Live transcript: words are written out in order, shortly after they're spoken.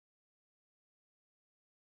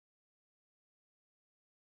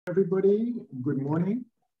Everybody, good morning.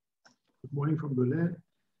 Good morning from Berlin.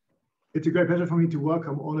 It's a great pleasure for me to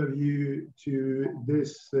welcome all of you to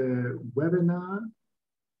this webinar,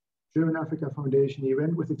 German Africa Foundation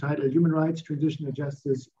event with the title Human Rights, Transitional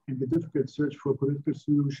Justice, and the Difficult Search for a Political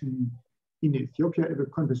Solution in Ethiopia. I have a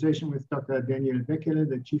conversation with Dr. Daniel Bekele,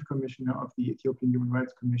 the Chief Commissioner of the Ethiopian Human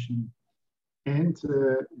Rights Commission and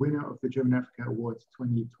winner of the German Africa Awards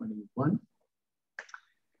 2021.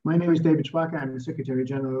 My name is David Schwarke. I'm the Secretary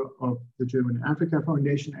General of the German Africa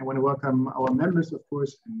Foundation. I want to welcome our members, of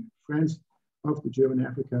course, and friends of the German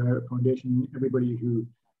Africa Foundation, everybody who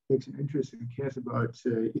takes an interest and cares about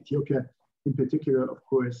Ethiopia, in particular, of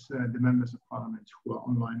course, the members of parliament who are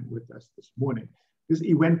online with us this morning. This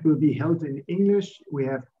event will be held in English. We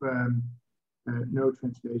have no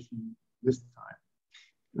translation this time.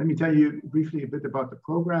 Let me tell you briefly a bit about the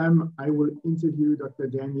program. I will interview Dr.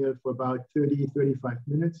 Daniel for about 30-35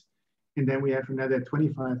 minutes, and then we have another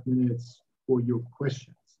 25 minutes for your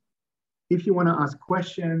questions. If you want to ask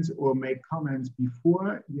questions or make comments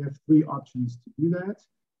before, you have three options to do that.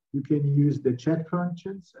 You can use the chat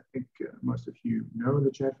functions. I think most of you know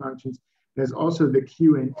the chat functions. There's also the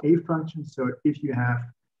Q&A function. So if you have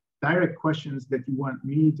direct questions that you want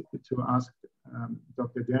me to ask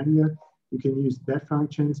Dr. Daniel, you can use that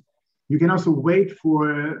functions. You can also wait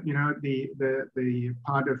for the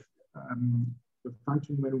part of the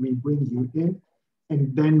function when we bring you in,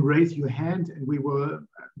 and then raise your hand, and we will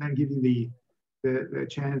then give you the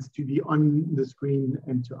chance to be on the screen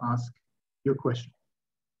and to ask your question.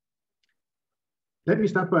 Let me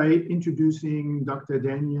start by introducing Dr.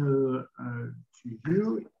 Daniel to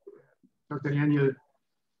you. Dr. Daniel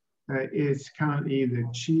is currently the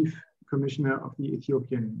Chief Commissioner of the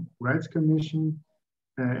Ethiopian Rights Commission.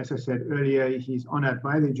 As I said earlier, he's honored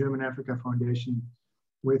by the German Africa Foundation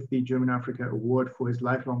with the German Africa Award for his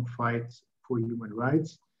lifelong fight for human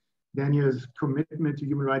rights. Daniel's commitment to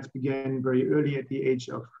human rights began very early at the age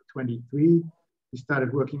of 23. He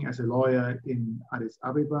started working as a lawyer in Addis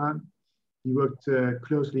Ababa. He worked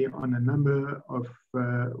closely on a number of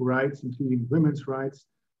rights, including women's rights,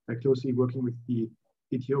 closely working with the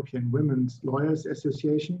Ethiopian Women's Lawyers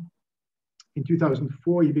Association. In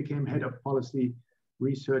 2004, he became head of policy,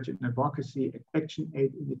 research and advocacy at Action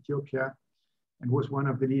Aid in Ethiopia, and was one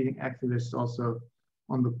of the leading activists also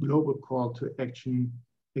on the global call to action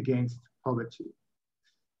against poverty.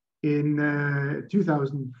 In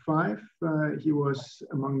 2005, he was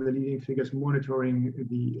among the leading figures monitoring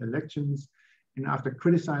the elections, and after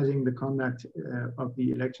criticizing the conduct of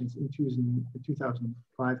the elections in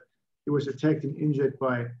 2005, he was attacked and injured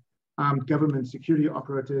by armed government security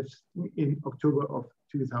operatives in October of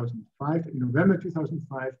 2005. In November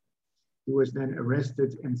 2005, he was then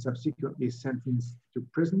arrested and subsequently sentenced to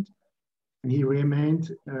prison. And he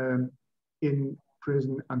remained in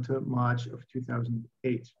prison until March of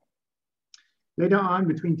 2008. Later on,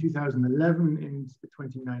 between 2011 and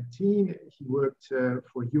 2019, he worked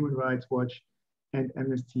for Human Rights Watch and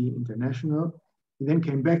Amnesty International. He then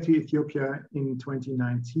came back to Ethiopia in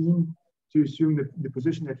 2019 to assume the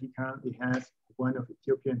position that he currently has, one of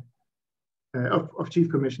Chief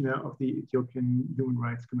Commissioner of the Ethiopian Human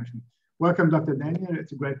Rights Commission. Welcome, Dr. Daniel.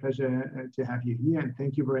 It's a great pleasure to have you here, and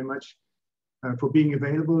thank you very much for being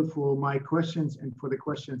available for my questions and for the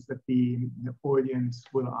questions that the audience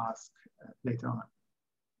will ask later on.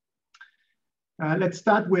 Let's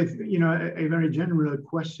start with a very general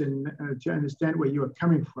question to understand where you are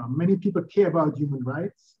coming from. Many people care about human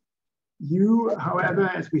rights. You,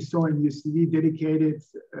 however, as we saw in your CV, dedicated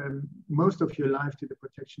most of your life to the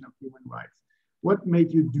protection of human rights. What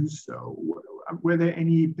made you do so? Were there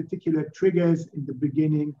any particular triggers in the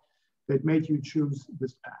beginning that made you choose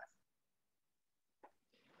this path?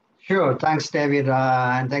 Sure, thanks, David,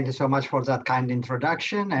 and thank you so much for that kind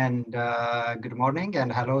introduction, and good morning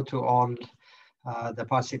and hello to all the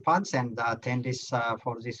participants and the attendees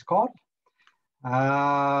for this call.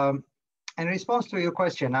 In response to your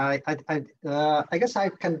question, I guess I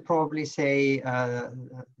can probably say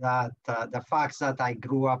that the fact that I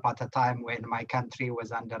grew up at a time when my country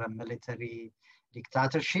was under a military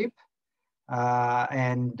dictatorship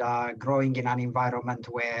and growing in an environment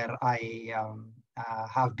where I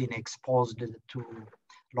have been exposed to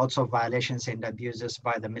lots of violations and abuses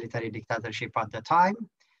by the military dictatorship at the time,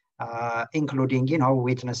 including,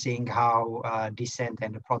 witnessing how dissent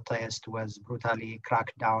and protest was brutally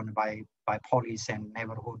cracked down by police and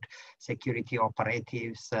neighborhood security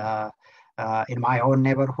operatives in my own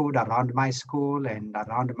neighborhood, around my school and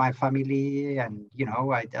around my family. And,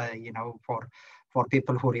 for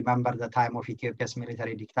people who remember the time of Ethiopia's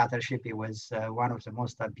military dictatorship, it was one of the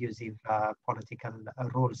most abusive political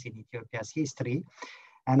rules in Ethiopia's history.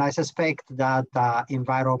 And I suspect that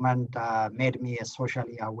environment made me a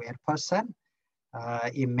socially aware person.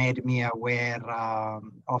 It made me aware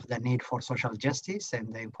of the need for social justice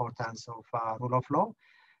and the importance of rule of law.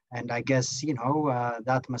 And I guess,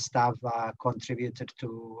 that must have contributed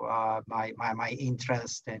to my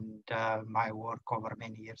interest and my work over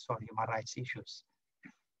many years on human rights issues.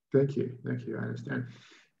 Thank you. I understand.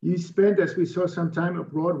 You spent, as we saw, some time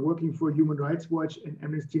abroad working for Human Rights Watch and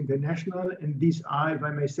Amnesty International. And these are, if I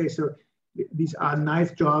may say so, these are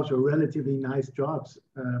nice jobs, or relatively nice jobs.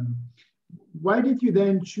 Why did you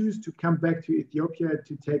then choose to come back to Ethiopia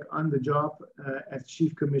to take on the job as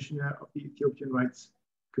Chief Commissioner of the Ethiopian Rights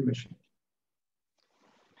Commission?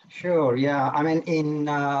 Sure, yeah. I mean, in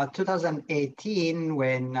 2018,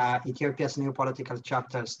 when Ethiopia's new political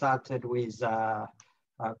chapter started with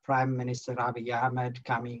Prime Minister Abiy Ahmed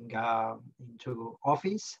coming into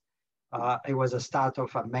office, it was a start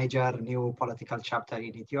of a major new political chapter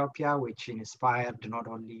in Ethiopia, which inspired not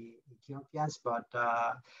only Ethiopians, but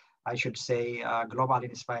I should say global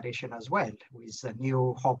inspiration as well, with a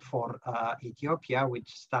new hope for Ethiopia, which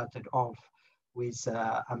started off with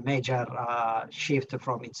a major shift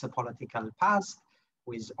from its political past,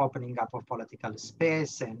 with opening up of political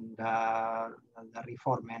space and the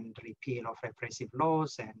reform and repeal of repressive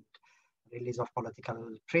laws and release of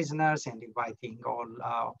political prisoners and inviting all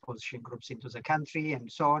opposition groups into the country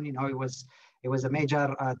and so on. It was a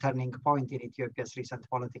major turning point in Ethiopia's recent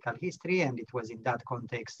political history, and it was in that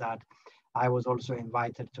context that I was also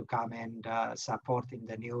invited to come and support in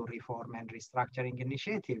the new reform and restructuring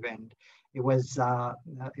initiative. And it was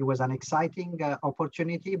an exciting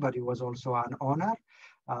opportunity, but it was also an honor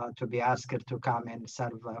to be asked to come and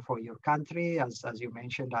serve for your country. As you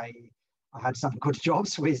mentioned, I had some good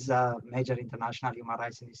jobs with major international human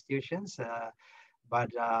rights institutions, but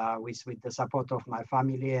with the support of my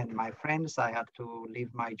family and my friends, I had to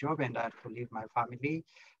leave my job and I had to leave my family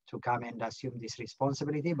to come and assume this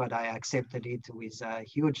responsibility. But I accepted it with a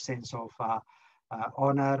huge sense of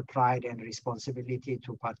honor, pride, and responsibility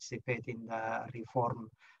to participate in the reform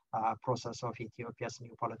process of Ethiopia's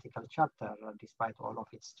new political chapter, despite all of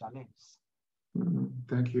its challenges.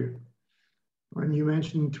 Thank you. When you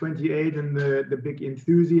mentioned 28 and the big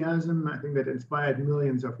enthusiasm, I think that inspired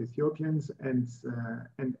millions of Ethiopians, and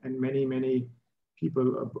many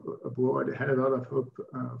people abroad had a lot of hope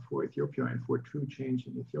for Ethiopia and for true change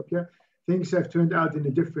in Ethiopia. Things have turned out in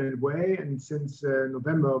a different way, and since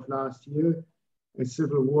November of last year, a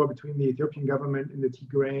civil war between the Ethiopian government and the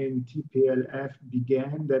Tigrayan TPLF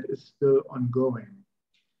began that is still ongoing.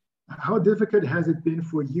 How difficult has it been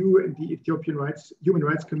for you and the Ethiopian Human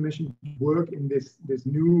Rights Commission to work in this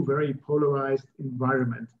new, very polarized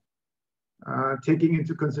environment? Taking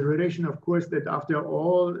into consideration, of course, that after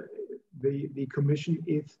all, the Commission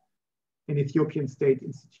is an Ethiopian state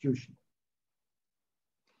institution.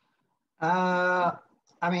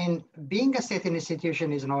 I mean, being a state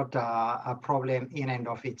institution is not a problem in and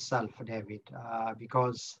of itself, David,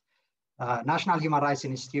 because national human rights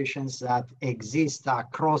institutions that exist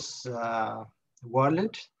across the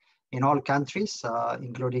world in all countries,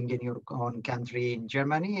 including in your own country in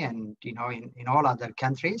Germany and in all other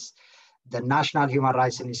countries, the national human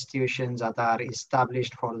rights institutions that are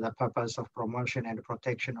established for the purpose of promotion and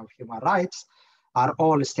protection of human rights are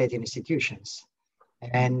all state institutions.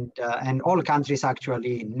 And all countries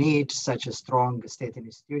actually need such a strong state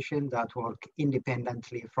institution that work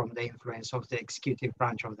independently from the influence of the executive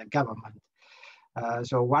branch of the government.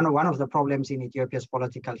 So one of the problems in Ethiopia's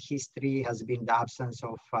political history has been the absence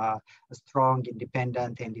of strong,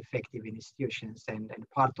 independent, and effective institutions. And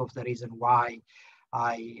part of the reason why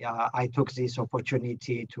I took this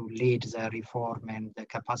opportunity to lead the reform and the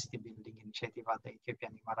capacity building initiative at the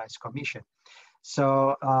Ethiopian Human Rights Commission.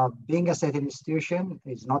 So being a state institution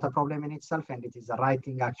is not a problem in itself, and it is the right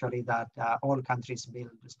thing actually that all countries build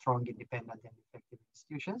strong, independent, and effective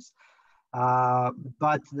institutions.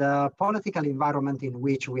 But the political environment in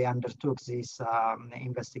which we undertook this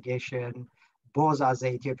investigation, both as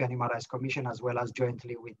the Ethiopian Human Rights Commission as well as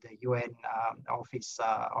jointly with the UN Office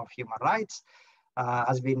of Human Rights,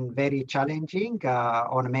 has been very challenging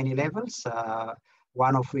on many levels.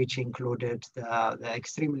 One of which included the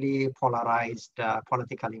extremely polarized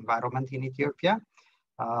political environment in Ethiopia.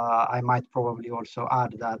 I might probably also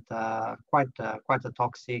add that quite a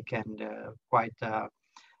toxic and quite a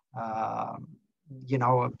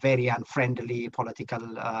very unfriendly political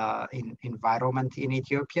environment in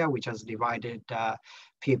Ethiopia, which has divided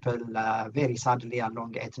people very sadly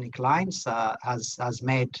along ethnic lines, has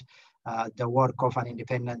made the work of an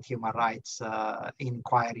independent human rights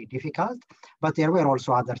inquiry difficult. But there were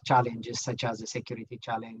also other challenges, such as the security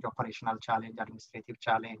challenge, operational challenge, administrative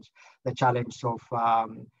challenge, the challenge of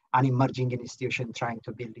an emerging institution trying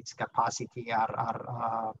to build its capacity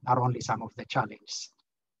are only some of the challenges.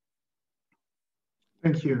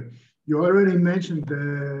 Thank you. You already mentioned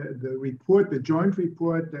the report, the joint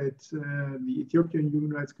report that the Ethiopian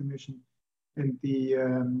Human Rights Commission and the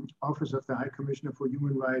Office of the High Commissioner for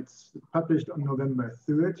Human Rights published on November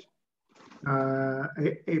 3rd.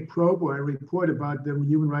 A probe or a report about the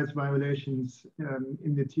human rights violations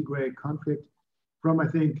in the Tigray conflict from, I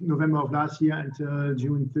think, November of last year until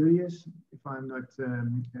June 30th, if I'm not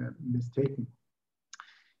mistaken.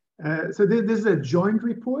 So this is a joint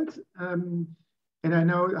report. And I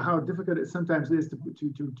know how difficult it sometimes is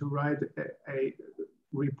to write a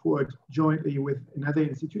report jointly with another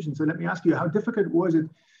institution. So let me ask you, how difficult was it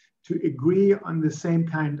to agree on the same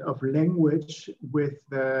kind of language with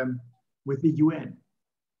the UN?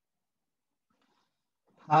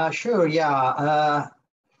 Sure, yeah.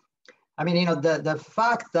 I mean, the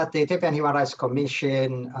fact that the Ethiopian Human Rights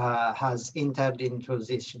Commission has entered into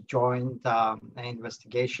this joint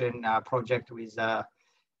investigation project with the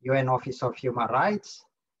UN Office of Human Rights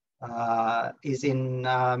is in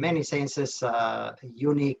many senses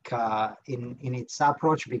unique in its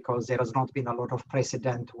approach, because there has not been a lot of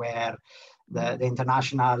precedent where the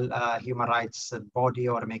international human rights body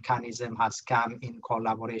or mechanism has come in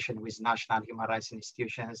collaboration with national human rights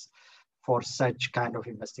institutions for such kind of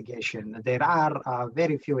investigation. There are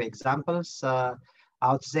very few examples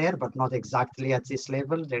out there, but not exactly at this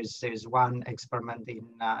level. There's one experiment in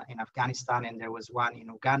Afghanistan, and there was one in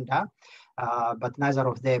Uganda, but neither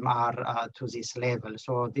of them are to this level.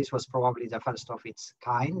 So this was probably the first of its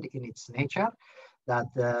kind in its nature,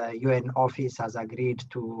 that the UN office has agreed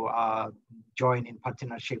to join in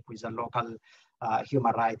partnership with a local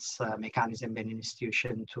human rights mechanism and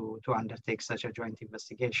institution to undertake such a joint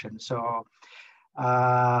investigation. So,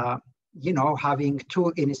 having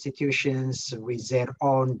two institutions with their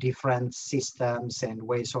own different systems and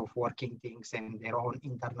ways of working things and their own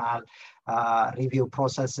internal review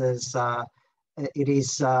processes,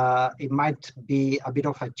 it might be a bit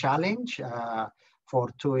of a challenge for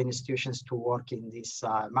two institutions to work in this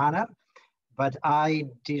manner. But I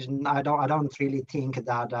don't really think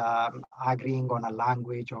that agreeing on a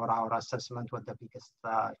language or our assessment was the biggest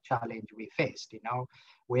challenge we faced.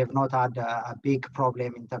 We have not had a big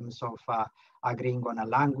problem in terms of agreeing on a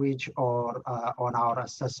language or on our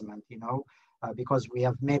assessment, because we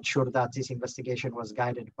have made sure that this investigation was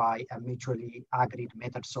guided by a mutually agreed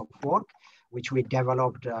methods of work, which we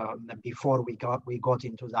developed before we got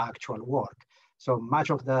into the actual work. So much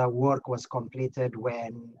of the work was completed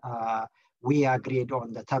when we agreed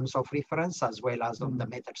on the terms of reference as well as on the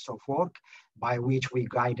methods of work by which we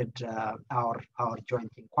guided our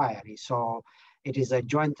joint inquiry. So it is a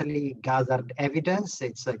jointly gathered evidence,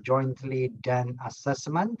 it's a jointly done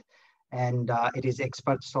assessment, and it is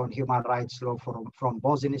experts on human rights law from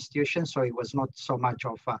both institutions. So it was not so much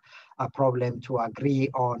of a problem to agree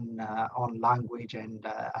on language and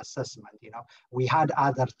assessment. We had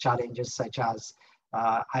other challenges such as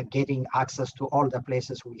getting access to all the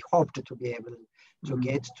places we hoped to be able to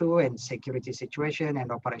get to, and security situation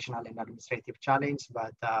and operational and administrative challenge,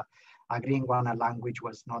 but agreeing on a language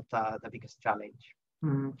was not the biggest challenge.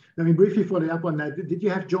 Let me briefly follow up on that. Did you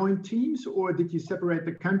have joint teams, or did you separate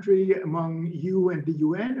the country among you and the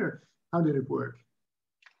UN, or how did it work?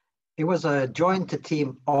 It was a joint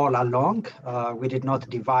team all along. We did not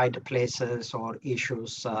divide places or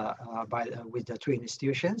issues with the two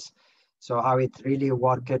institutions. So how it really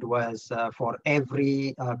worked was for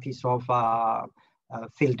every piece of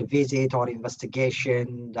field visit or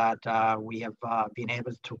investigation that we have been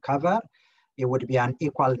able to cover, it would be an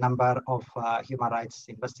equal number of human rights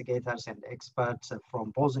investigators and experts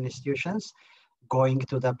from both institutions going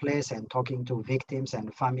to the place and talking to victims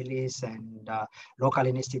and families and local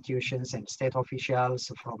institutions and state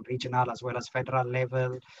officials from regional as well as federal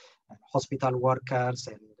level, hospital workers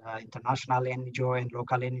and international NGO and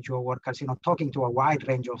local NGO workers, talking to a wide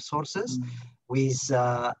range of sources with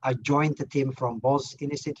a joint team from both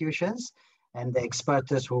institutions, and the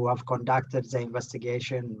experts who have conducted the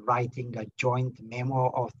investigation writing a joint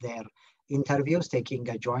memo of their interviews, taking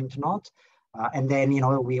a joint note, And then,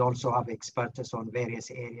 we also have experts on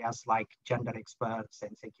various areas like gender experts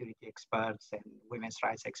and security experts and women's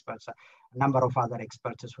rights experts, a number of other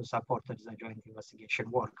experts who supported the joint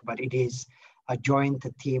investigation work. But it is a joint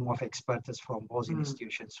team of experts from both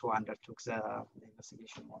institutions who undertook the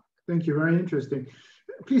investigation work. Thank you, very interesting.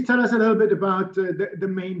 Please tell us a little bit about the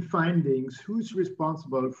main findings. Who's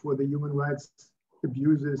responsible for the human rights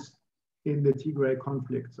abuses in the Tigray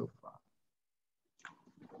conflict so far?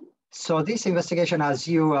 So this investigation, as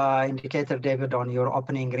you indicated, David, on your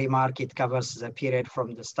opening remark, it covers the period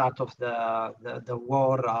from the start of the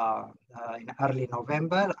war in early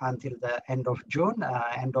November until the end of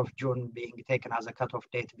June being taken as a cutoff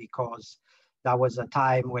date because that was a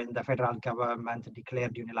time when the federal government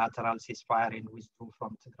declared unilateral ceasefire and withdrew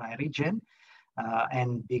from Tigray region.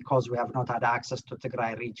 And because we have not had access to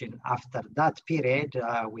Tigray region after that period,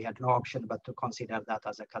 we had no option but to consider that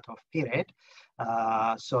as a cutoff period.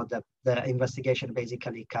 So the investigation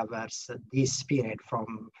basically covers this period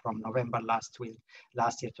from November last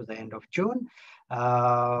year to the end of June.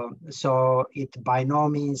 So it by no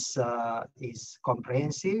means is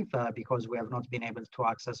comprehensive because we have not been able to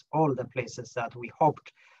access all the places that we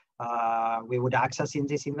hoped we would access in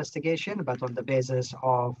this investigation, but on the basis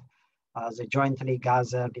of the jointly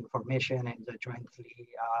gathered information and the jointly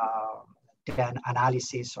done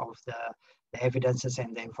analysis of the evidences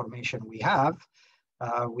and the information we have,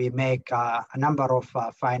 we make a number of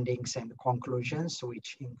findings and conclusions,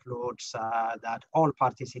 which includes that all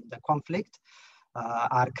parties in the conflict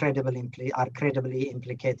are credibly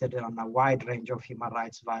implicated on a wide range of human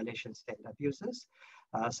rights violations and abuses,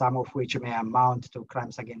 some of which may amount to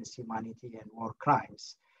crimes against humanity and war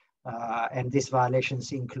crimes. And these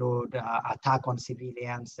violations include attack on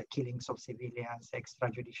civilians, the killings of civilians,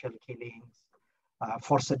 extrajudicial killings,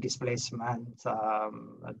 forced displacement,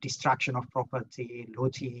 destruction of property,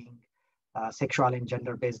 looting, sexual and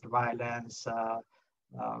gender-based violence,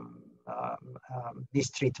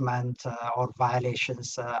 mistreatment or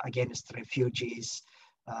violations against refugees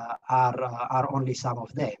are only some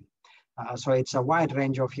of them. So it's a wide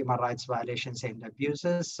range of human rights violations and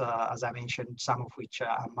abuses, as I mentioned, some of which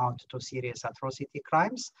amount to serious atrocity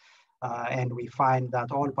crimes. And we find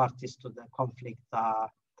that all parties to the conflict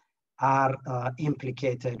are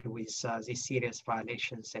implicated with these serious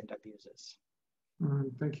violations and abuses.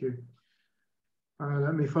 Thank you.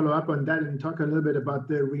 Let me follow up on that and talk a little bit about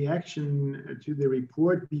the reaction to the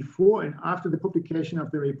report. Before and after the publication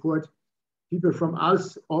of the report, people from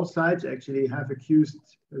all sides actually have accused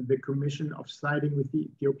the Commission of siding with the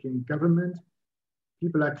Ethiopian government.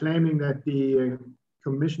 People are claiming that the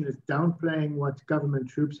Commission is downplaying what government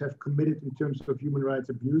troops have committed in terms of human rights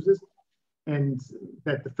abuses, and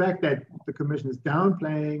that the fact that the Commission is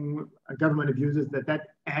downplaying government abuses, that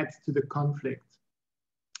adds to the conflict.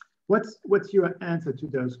 What's your answer to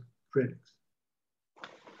those critics?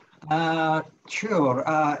 Sure.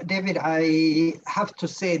 David, I have to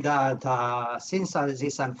say that since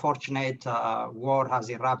this unfortunate war has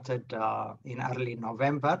erupted in early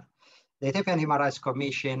November, the Ethiopian Human Rights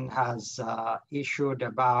Commission has issued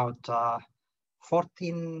about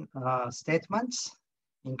 14 statements,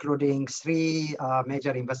 including 3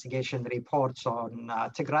 major investigation reports on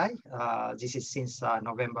Tigray. This is since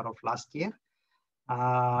November of last year.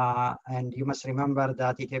 And you must remember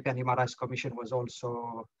that the Ethiopian Human Rights Commission was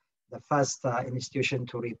also the first institution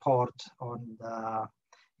to report on the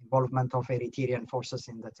involvement of Eritrean forces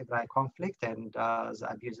in the Tigray conflict and the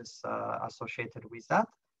abuses associated with that.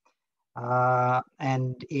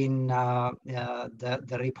 And in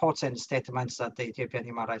the reports and statements that the Ethiopian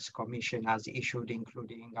Human Rights Commission has issued,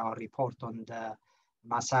 including our report on the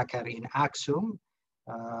massacre in Aksum,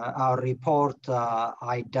 our report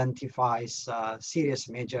identifies serious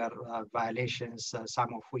major violations,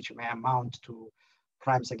 some of which may amount to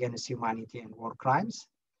crimes against humanity and war crimes.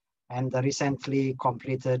 And the recently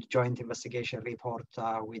completed joint investigation report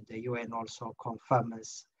with the UN also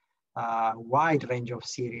confirms a wide range of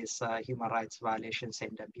serious human rights violations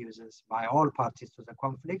and abuses by all parties to the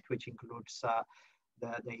conflict, which includes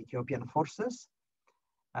the Ethiopian forces.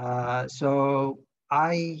 So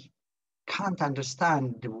I can't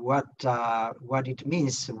understand what it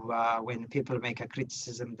means when people make a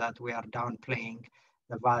criticism that we are downplaying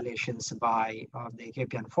the violations by the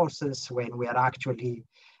Ethiopian forces when we are actually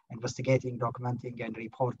investigating, documenting, and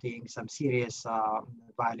reporting some serious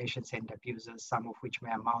violations and abuses, some of which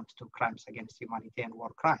may amount to crimes against humanity and war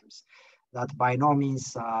crimes. That by no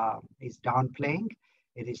means is downplaying.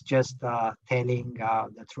 It is just telling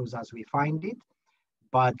the truth as we find it.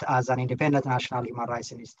 But as an independent national human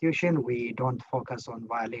rights institution, we don't focus on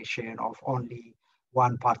violation of only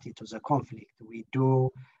one party to the conflict. We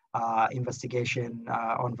do investigation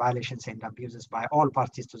on violations and abuses by all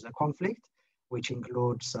parties to the conflict, which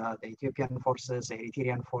includes the Ethiopian forces, the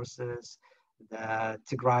Eritrean forces, the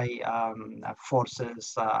Tigray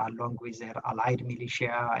forces, along with their allied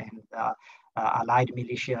militia and allied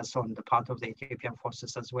militias on the part of the Ethiopian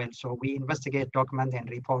forces as well. So we investigate, document, and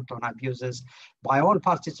report on abuses by all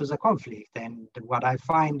parties to the conflict. And what I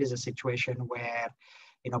find is a situation where,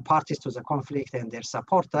 parties to the conflict and their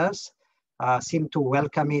supporters seem to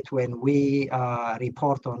welcome it when we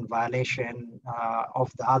report on violation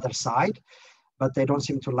of the other side, but they don't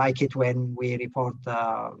seem to like it when we report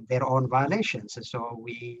their own violations. So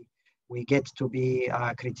we get to be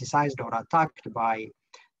criticized or attacked by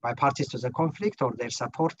parties to the conflict or their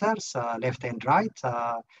supporters, left and right,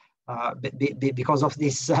 because of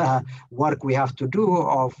this work we have to do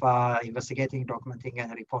of investigating, documenting,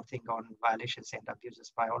 and reporting on violations and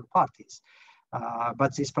abuses by all parties.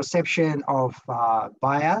 But this perception of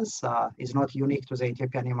bias is not unique to the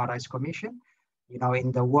Ethiopian Human Rights Commission.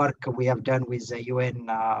 In the work we have done with the UN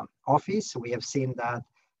office, we have seen that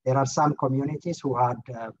there are some communities who had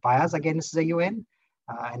bias against the UN,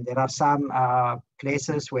 and there are some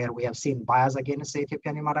places where we have seen bias against the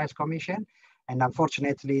Ethiopian Human Rights Commission. And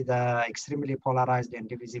unfortunately, the extremely polarized and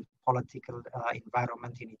divisive political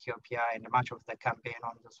environment in Ethiopia and much of the campaign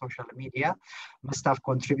on the social media must have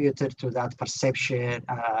contributed to that perception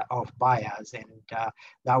of bias. And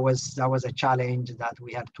that was a challenge that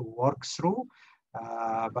we had to work through,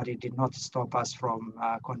 but it did not stop us from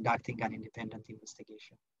conducting an independent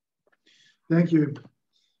investigation. Thank you.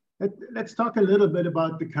 Let's talk a little bit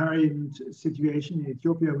about the current situation in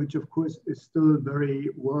Ethiopia, which of course is still very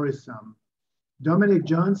worrisome. Dominic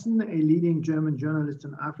Johnson, a leading German journalist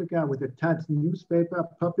in Africa with a Taz newspaper,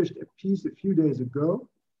 published a piece a few days ago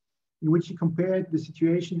in which he compared the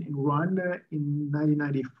situation in Rwanda in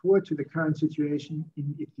 1994 to the current situation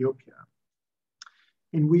in Ethiopia.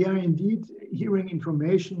 And we are indeed hearing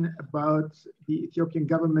information about the Ethiopian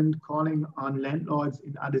government calling on landlords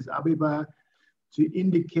in Addis Ababa to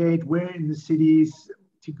indicate where in the cities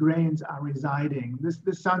Tigrayans are residing. This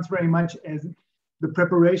sounds very much as the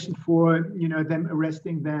preparation for them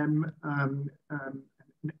arresting them and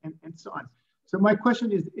so on. So my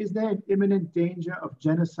question is there an imminent danger of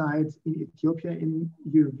genocide in Ethiopia in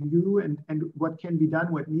your view, and what can be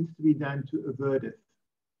done, what needs to be done to avert it?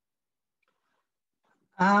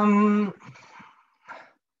 I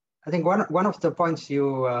think one of the points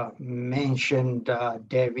you mentioned,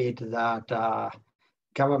 David, that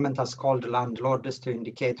government has called landlords to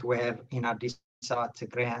indicate where in Addis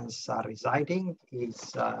Tigrayans are residing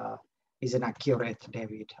is inaccurate,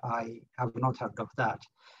 David. I have not heard of that.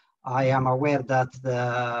 I am aware that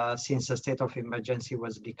since the state of emergency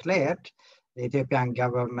was declared, the Ethiopian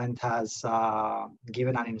government has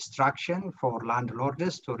given an instruction for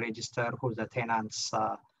landlords to register who the tenants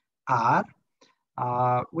are,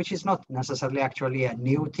 which is not necessarily actually a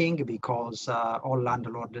new thing, because all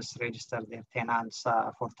landlords register their tenants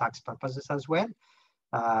for tax purposes as well.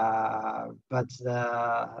 But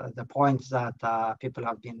the point that people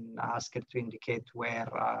have been asked to indicate where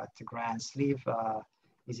Tigrayans live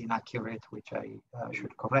is inaccurate, which I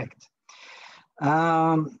should correct.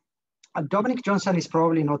 Dominic Johnson is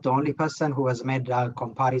probably not the only person who has made a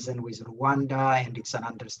comparison with Rwanda, and it's an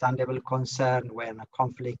understandable concern when a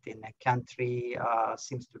conflict in a country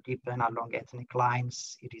seems to deepen along ethnic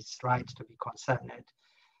lines. It is right to be concerned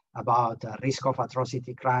about the risk of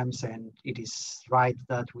atrocity crimes, and it is right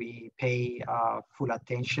that we pay full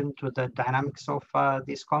attention to the dynamics of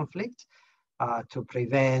this conflict to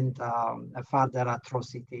prevent further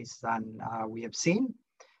atrocities than we have seen.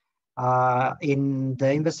 In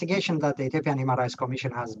the investigation that the Ethiopian Human Rights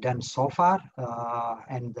Commission has done so far,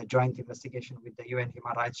 and the joint investigation with the UN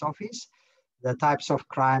Human Rights Office, the types of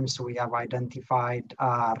crimes we have identified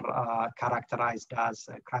are characterized as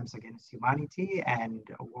crimes against humanity and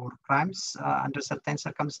war crimes under certain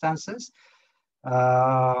circumstances.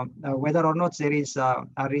 Whether or not there is a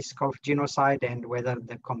risk of genocide and whether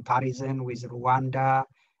the comparison with Rwanda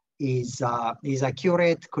is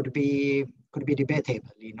accurate could be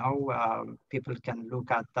debatable. People can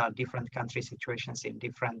look at different country situations in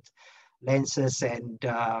different lenses, and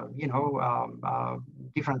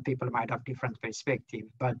different people might have different perspective.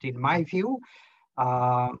 But in my view,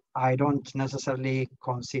 I don't necessarily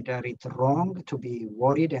consider it wrong to be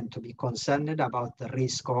worried and to be concerned about the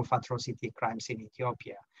risk of atrocity crimes in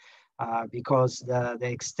Ethiopia, because the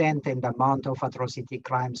extent and amount of atrocity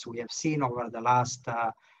crimes we have seen over the last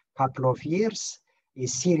couple of years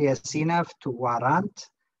is serious enough to warrant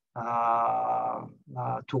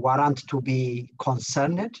to be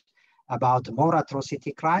concerned about more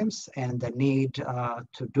atrocity crimes and the need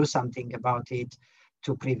to do something about it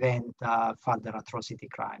to prevent further atrocity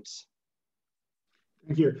crimes.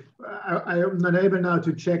 Thank you. I am not able now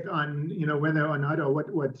to check on, whether or not, or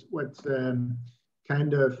what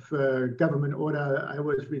kind of government order I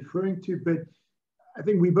was referring to, but I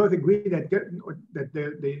think we both agree that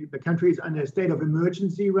the country is under a state of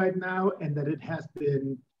emergency right now, and that it has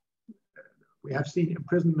been. We have seen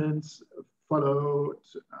imprisonments followed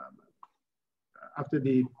after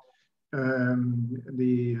the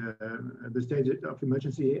state of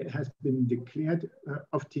emergency has been declared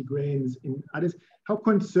of Tigrayans in Addis. How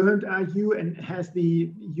concerned are you, and has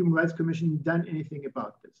the Human Rights Commission done anything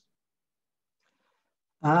about this?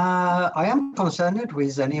 I am concerned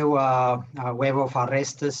with the new wave of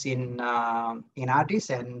arrests in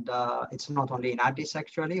Addis, and it's not only in Addis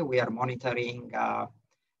actually. We are monitoring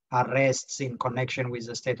arrests in connection with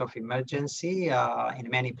the state of emergency in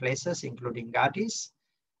many places, including Addis.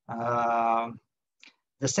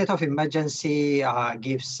 The state of emergency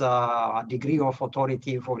gives a degree of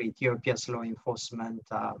authority for Ethiopia's law enforcement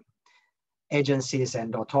agencies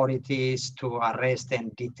and authorities to arrest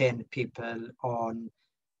and detain people on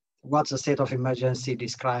what the state of emergency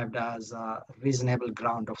described as a reasonable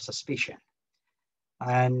ground of suspicion.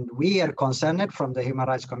 And we are concerned from the Human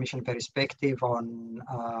Rights Commission perspective on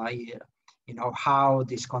how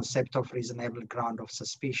this concept of reasonable ground of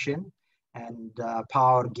suspicion and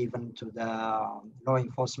power given to the law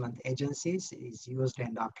enforcement agencies is used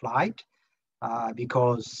and applied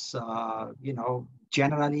because,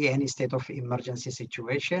 generally any state of emergency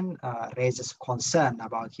situation raises concern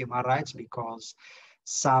about human rights because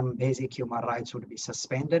some basic human rights would be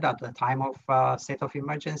suspended at the time of state of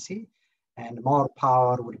emergency, and more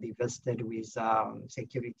power would be vested with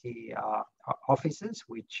security officers,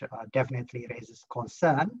 which definitely raises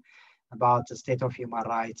concern about the state of human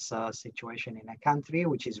rights situation in a country,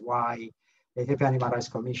 which is why the Ethiopian Human Rights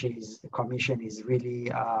Commission is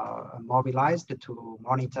really mobilized to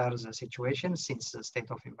monitor the situation since the state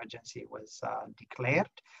of emergency was declared.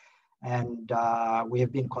 And we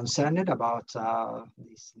have been concerned about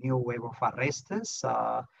this new wave of arrests,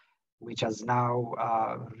 which has now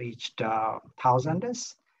reached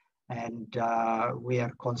thousands. And we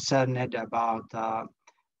are concerned about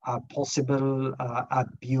a possible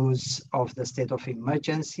abuse of the state of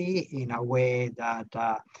emergency in a way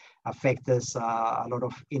that affects a lot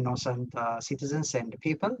of innocent citizens and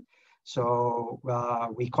people. So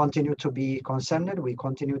we continue to be concerned. We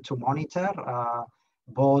continue to monitor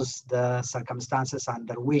both the circumstances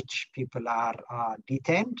under which people are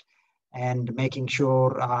detained and making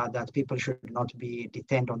sure that people should not be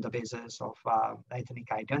detained on the basis of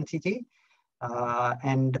ethnic identity,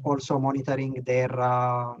 and also monitoring their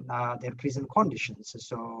prison conditions.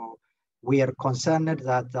 So we are concerned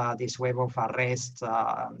that this wave of arrests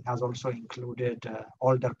has also included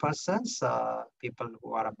older persons, people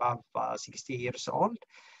who are above 60 years old.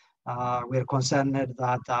 We are concerned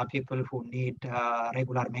that people who need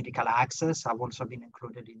regular medical access have also been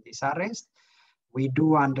included in this arrest. We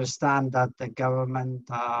do understand that the government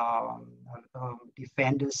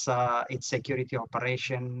defends its security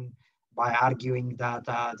operation by arguing that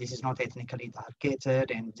this is not ethnically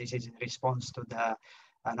targeted and this is in response to the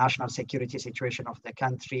national security situation of the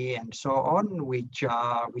country and so on, which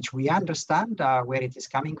we understand where it is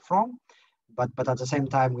coming from. But at the same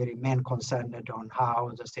time, we remain concerned on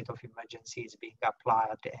how the state of emergency is being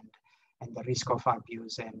applied and the risk of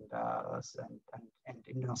abuse and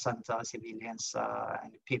innocent civilians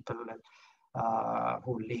and people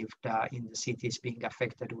who lived in the cities being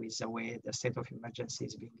affected with the way the state of emergency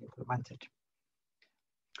is being implemented.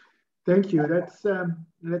 Thank you.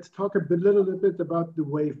 Let's talk a little bit about the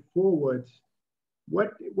way forward.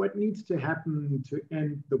 What needs to happen to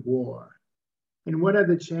end the war? And what are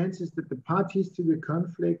the chances that the parties to the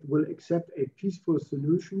conflict will accept a peaceful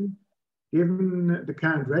solution, given the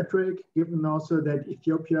current rhetoric, given also that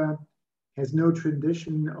Ethiopia has no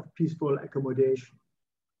tradition of peaceful accommodation?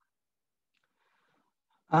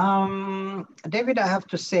 David, I have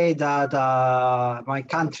to say that my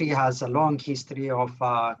country has a long history of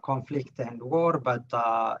conflict and war, but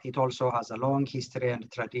it also has a long history and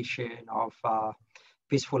tradition of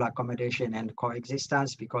peaceful accommodation and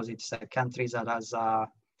coexistence, because it's a country that has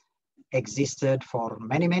existed for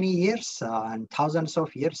many, many years and thousands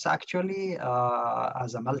of years actually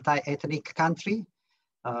as a multi-ethnic country.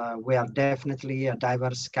 We are definitely a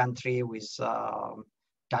diverse country with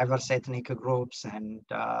diverse ethnic groups and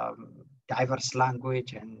diverse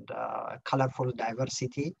language and colorful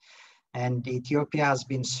diversity. And Ethiopia has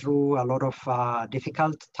been through a lot of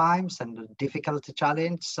difficult times and difficult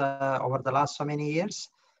challenges over the last so many years.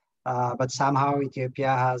 But somehow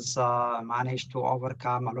Ethiopia has managed to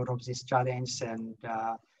overcome a lot of these challenges and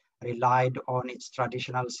relied on its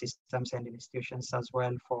traditional systems and institutions as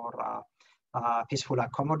well for peaceful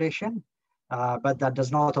accommodation. But that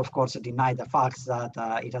does not, of course, deny the fact that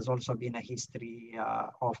it has also been a history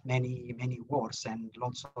of many, many wars and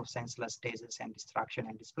lots of senseless deaths and destruction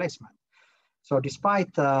and displacement. So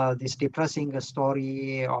despite this depressing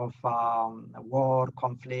story of war,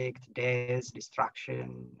 conflict, death,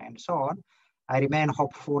 destruction, and so on, I remain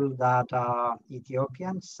hopeful that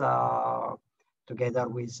Ethiopians, together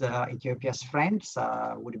with Ethiopia's friends,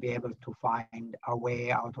 would be able to find a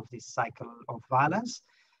way out of this cycle of violence.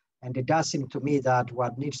 And it does seem to me that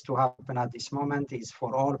what needs to happen at this moment is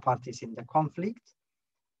for all parties in the conflict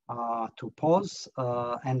to pause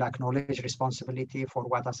and acknowledge responsibility for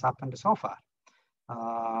what has happened so far.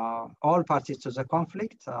 All parties to the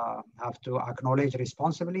conflict have to acknowledge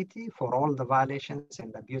responsibility for all the violations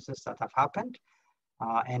and abuses that have happened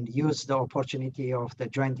and use the opportunity of the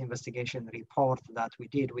joint investigation report that we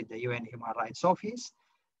did with the UN Human Rights Office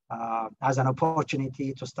as an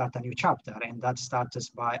opportunity to start a new chapter. And that starts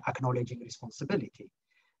by acknowledging responsibility.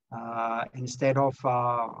 Instead of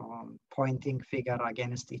pointing finger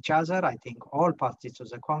against each other, I think all parties to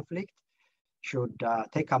the conflict should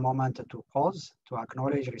take a moment to pause, to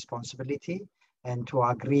acknowledge responsibility, and to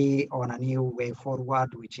agree on a new way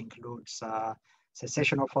forward, which includes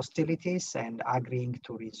cessation of hostilities and agreeing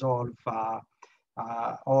to resolve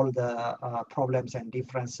all the problems and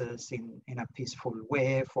differences in a peaceful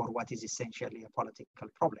way for what is essentially a political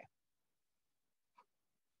problem.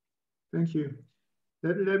 Thank you.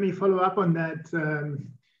 Let me follow up on that.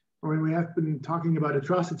 When we have been talking about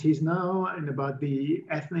atrocities now and about the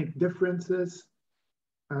ethnic differences,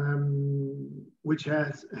 which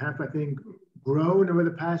have, I think, grown over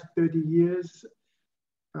the past 30 years.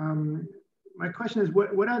 My question is,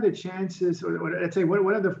 what are the chances, or let's say,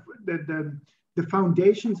 what are the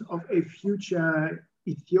foundations of a future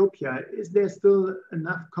Ethiopia? Is there still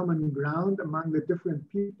enough common ground among the different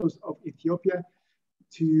peoples of Ethiopia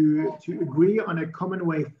to agree on a common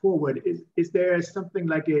way forward? Is there something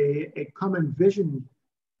like a common vision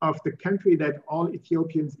of the country that all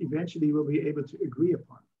Ethiopians eventually will be able to agree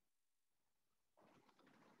upon?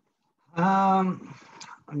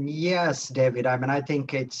 Yes, David. I mean, I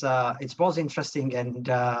think it's both interesting and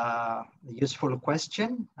useful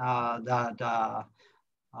question that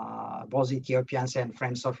both Ethiopians and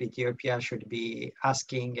friends of Ethiopia should be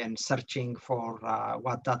asking and searching for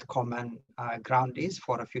what that common ground is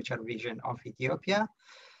for a future vision of Ethiopia.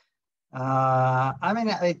 I mean,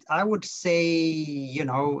 I would say, you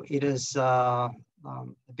know, it has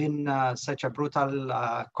been such a brutal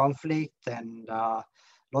conflict and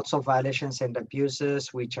lots of violations and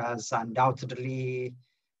abuses, which has undoubtedly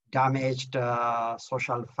damaged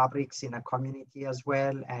social fabrics in a community as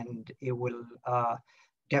well. And it will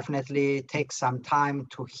definitely take some time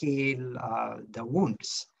to heal the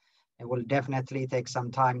wounds. It will definitely take some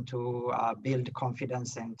time to build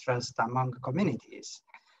confidence and trust among communities.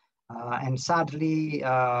 And sadly,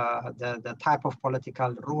 the type of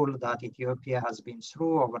political rule that Ethiopia has been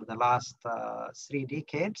through over the last 3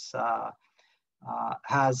 decades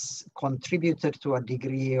has contributed to a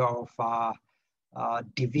degree of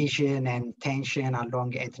division and tension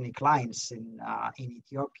along ethnic lines in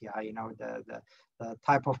Ethiopia. You know, the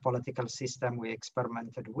type of political system we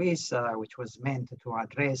experimented with, which was meant to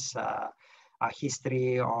address a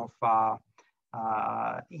history of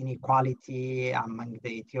inequality among the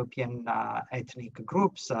Ethiopian ethnic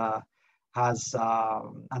groups, has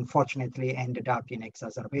unfortunately ended up in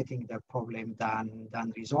exacerbating the problem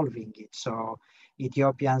than resolving it. So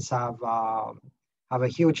Ethiopians have a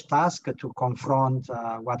huge task to confront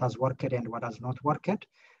what has worked and what has not worked,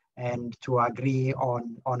 and to agree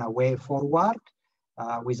on a way forward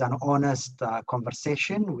with an honest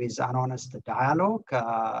conversation, with an honest dialogue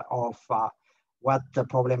of what the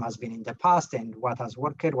problem has been in the past and what has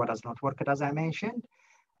worked, what has not worked, as I mentioned.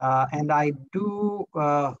 And I do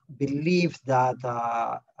believe that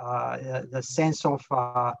the sense of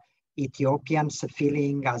Ethiopians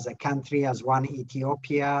feeling as a country, as one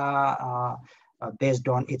Ethiopia, based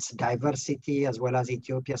on its diversity, as well as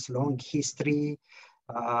Ethiopia's long history,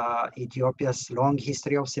 Ethiopia's long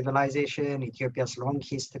history of civilization, Ethiopia's long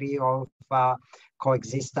history of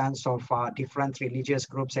coexistence of different religious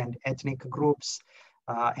groups and ethnic groups,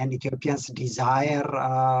 and Ethiopians'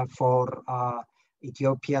 desire for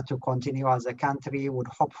Ethiopia to continue as a country would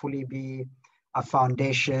hopefully be a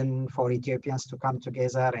foundation for Ethiopians to come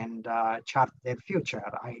together and chart their future.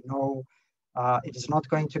 I know it is not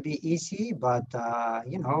going to be easy, but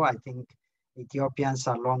you know, I think Ethiopians,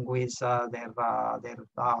 along with our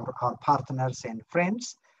partners and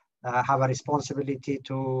friends, have a responsibility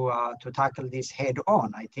to tackle this head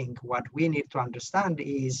on. I think what we need to understand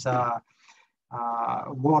is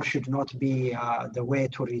war should not be the way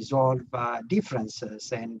to resolve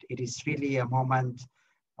differences, and it is really a moment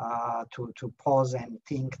to pause and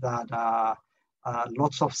think that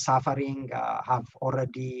lots of suffering have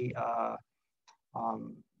already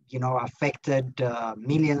affected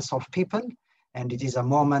millions of people, and it is a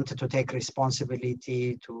moment to take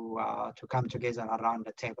responsibility to come together around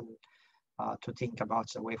the table to think about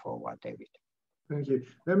the way forward, David. Thank you.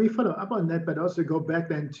 Let me follow up on that, but also go back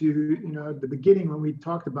then to the beginning when we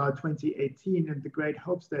talked about 2018 and the great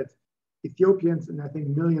hopes that Ethiopians and I think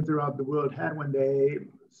millions around the world had when they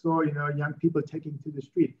saw young people taking to the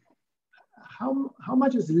street. How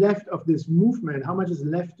much is left of this movement? How much is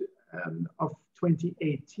left of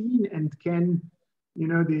 2018? And can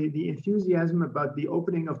the enthusiasm about the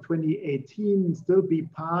opening of 2018 still be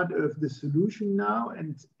part of the solution now?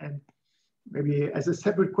 And maybe as a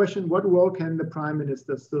separate question, what role can the Prime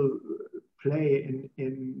Minister still play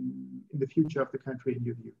in the future of the country in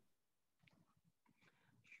your view?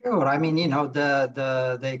 Sure. I mean,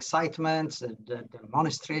 the excitement, the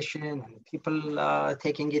demonstration, and people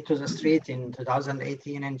taking it to the street in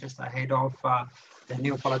 2018 and just ahead of the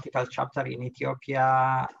new political chapter in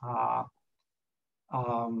Ethiopia,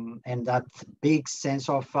 and that big sense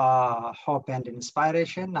of hope and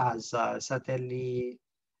inspiration has certainly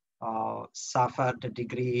suffered a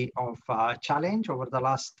degree of challenge over the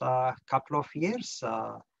last couple of years.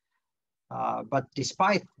 But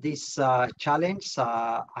despite this challenge,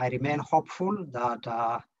 I remain hopeful that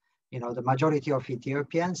the majority of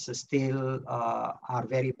Ethiopians still are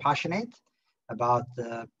very passionate about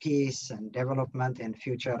the peace and development and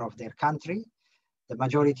future of their country. The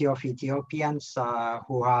majority of Ethiopians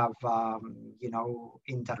who have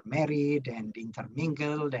intermarried and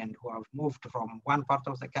intermingled and who have moved from one part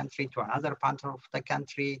of the country to another part of the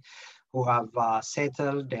country, who have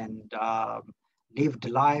settled and lived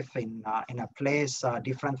life in a place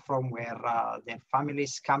different from where their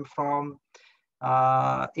families come from,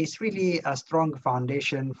 is really a strong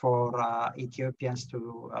foundation for Ethiopians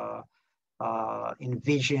to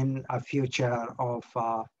envision a future of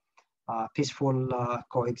peaceful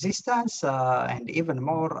coexistence and even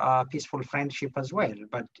more peaceful friendship as well.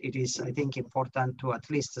 But it is, I think, important to at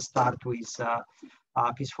least start with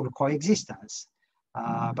peaceful coexistence.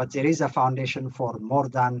 But there is a foundation for more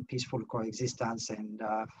than peaceful coexistence and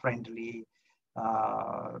friendly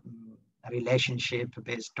relationship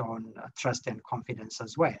based on trust and confidence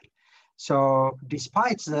as well. So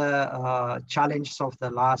despite the challenges of the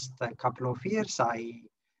last couple of years, I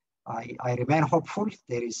remain hopeful.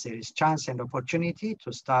 There is chance and opportunity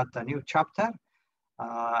to start a new chapter.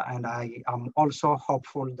 And I am also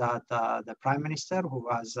hopeful that the Prime Minister, who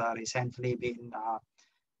has recently been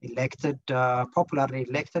elected, popularly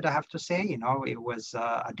elected, I have to say, it was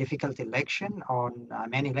a difficult election on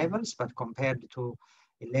many levels, but compared to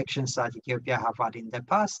elections that Ethiopia have had in the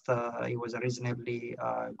past, it was a reasonably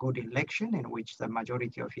good election in which the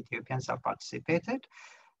majority of Ethiopians have participated.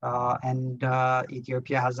 And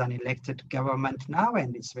Ethiopia has an elected government now,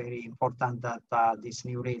 and it's very important that this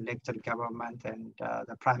newly elected government and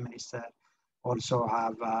the Prime Minister also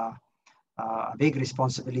have a big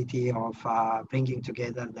responsibility of bringing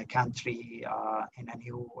together the country in a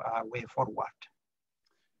new way forward.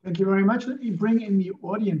 Thank you very much. Let me bring in the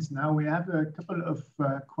audience now. We have a couple of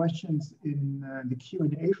questions in the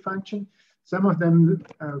Q&A function. Some of them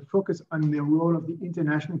focus on the role of the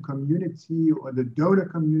international community or the donor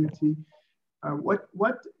community.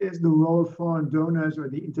 What is the role foreign donors or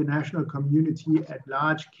the international community at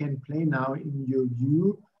large can play now in your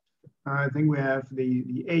view? I think we have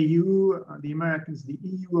the AU, the Americans, the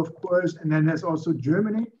EU, of course, and then there's also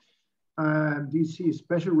Germany. Do you see a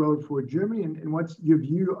special role for Germany, and what's your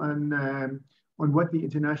view on what the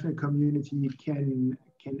international community can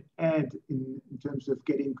add in terms of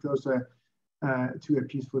getting closer to a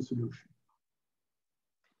peaceful solution?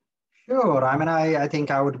 Sure. I mean, I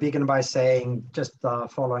think I would begin by saying, just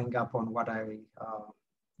following up on what I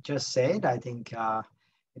just said, I think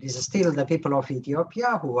it is still the people of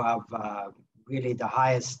Ethiopia who have really the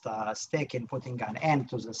highest stake in putting an end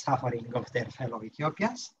to the suffering of their fellow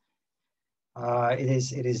Ethiopians.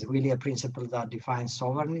 It is really a principle that defines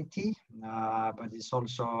sovereignty, but it's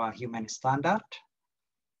also a human standard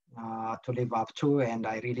to live up to. And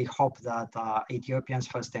I really hope that Ethiopians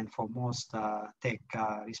first and foremost take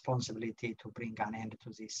responsibility to bring an end to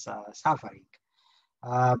this suffering.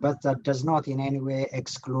 But that does not in any way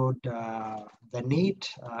exclude the need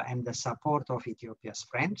and the support of Ethiopia's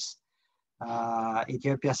friends.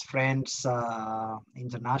 Ethiopia's friends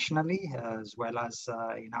internationally, as well as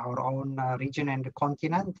in our own region and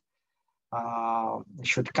continent,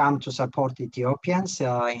 should come to support Ethiopians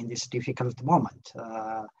in this difficult moment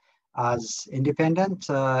as independent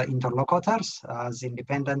interlocutors, as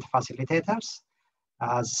independent facilitators,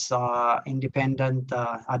 as independent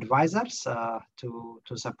advisors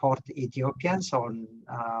to support Ethiopians on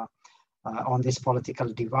this political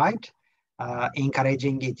divide,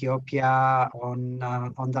 encouraging Ethiopia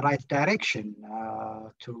on the right direction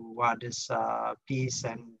towards peace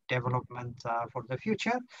and development for the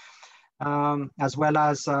future. As well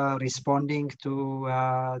as responding to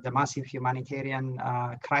the massive humanitarian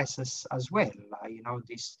crisis as well.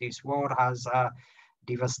 This war has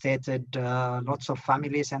devastated lots of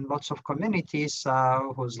families and lots of communities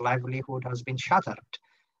whose livelihood has been shattered.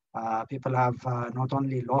 People have not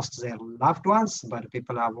only lost their loved ones, but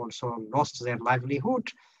people have also lost their livelihood,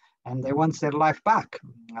 and they want their life back.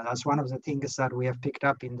 That's one of the things that we have picked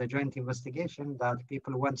up in the joint investigation, that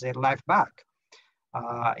people want their life back.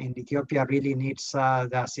 And Ethiopia really needs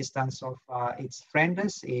the assistance of its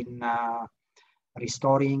friends in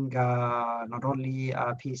restoring not only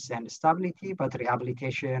peace and stability, but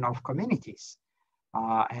rehabilitation of communities,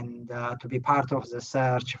 and to be part of the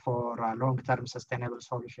search for a long-term sustainable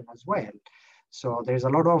solution as well. So there's a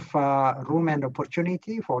lot of room and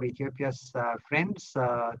opportunity for Ethiopia's friends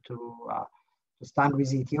to stand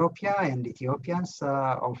with Ethiopia and Ethiopians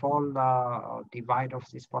of all divide of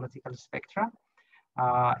this political spectrum.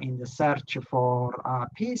 In the search for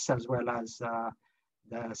peace, as well as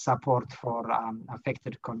the support for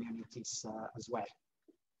affected communities as well.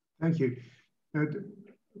 Thank you.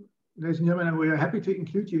 Ladies and gentlemen, we are happy to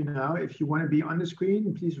include you now. If you want to be on the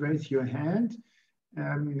screen, please raise your hand.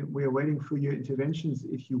 We are waiting for your interventions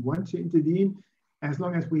if you want to intervene. As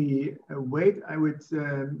long as we wait, I would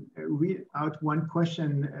read out one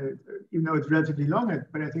question, even though it's relatively long,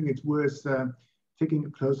 but I think it's worth taking a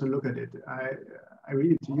closer look at it. I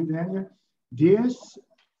read it to you, Daniel. Dears,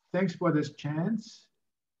 thanks for this chance.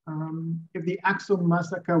 If the Axel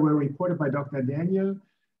massacre were reported by Dr. Daniel,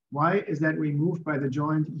 why is that removed by the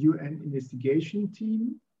joint UN investigation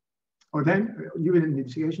team? Or then, UN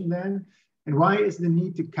investigation then? And why is the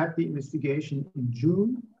need to cut the investigation in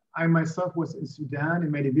June? I myself was in Sudan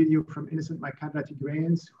and made a video from innocent Maikadra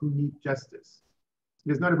Tigrayans who need justice.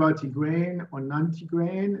 It is not about Tigrayan or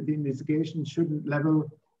non-Tigrayan. The investigation shouldn't level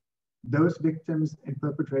those victims and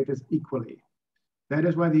perpetrators equally. That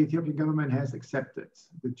is why the Ethiopian government has accepted.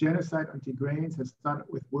 The genocide on Tigrayans has started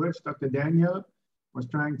with words. Dr. Daniel was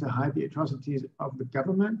trying to hide the atrocities of the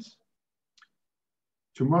government.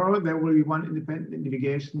 Tomorrow, there will be one independent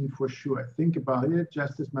investigation for sure. Think about it.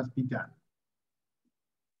 Justice must be done.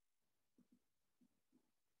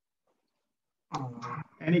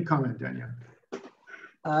 Any comment, Daniel?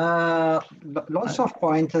 Lots of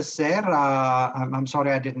pointers there. I'm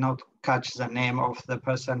sorry I did not catch the name of the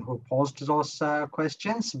person who posed those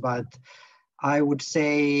questions, but I would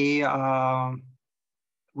say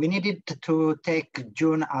we needed to take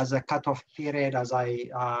June as a cutoff period, as I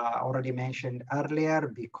already mentioned earlier,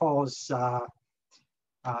 because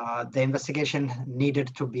the investigation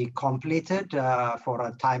needed to be completed for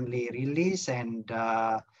a timely release, and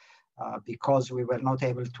because we were not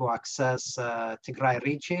able to access Tigray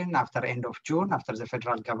region after end of June, after the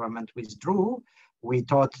federal government withdrew, we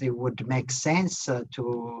thought it would make sense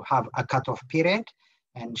to have a cutoff period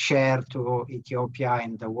and share to Ethiopia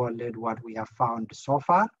and the world what we have found so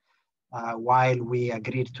far, while we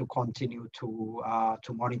agreed to continue to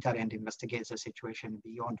monitor and investigate the situation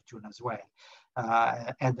beyond June as well.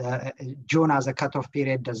 And June as a cutoff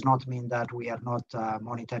period does not mean that we are not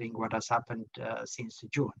monitoring what has happened since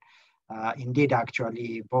June. Indeed,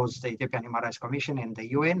 actually, both the Ethiopian Human Rights Commission and the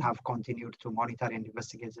UN have continued to monitor and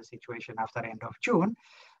investigate the situation after end of June.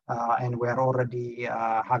 And we're already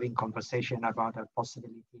having conversation about a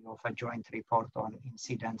possibility of a joint report on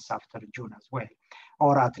incidents after June as well.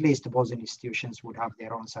 Or at least both institutions would have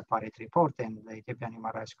their own separate report, and the Ethiopian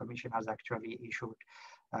Human Rights Commission has actually issued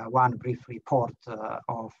one brief report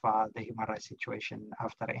of the human rights situation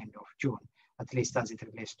after end of June, at least as it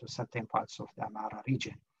relates to certain parts of the Amhara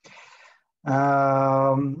region.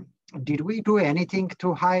 Did we do anything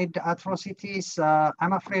to hide atrocities?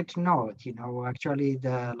 I'm afraid not. Actually,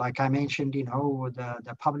 like I mentioned,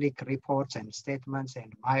 the public reports and statements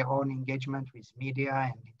and my own engagement with media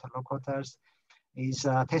and interlocutors is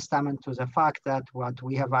a testament to the fact that what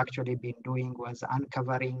we have actually been doing was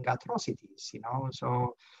uncovering atrocities.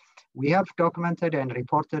 So we have documented and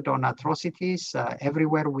reported on atrocities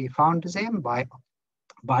everywhere we found them by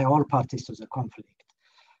all parties to the conflict.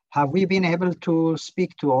 Have we been able to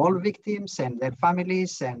speak to all victims and their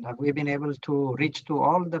families? And have we been able to reach to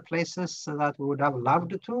all the places that we would have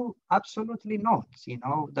loved to? Absolutely not. You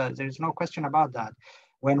know, there's no question about that.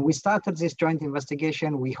 When we started this joint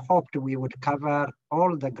investigation, we hoped we would cover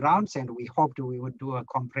all the grounds and we hoped we would do a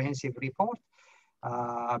comprehensive report.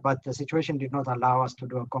 But the situation did not allow us to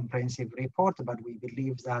do a comprehensive report, but we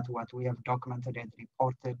believe that what we have documented and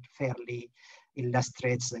reported fairly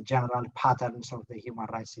illustrates the general patterns of the human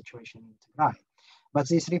rights situation in Tigray. But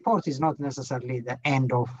this report is not necessarily the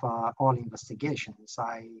end of all investigations.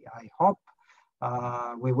 I hope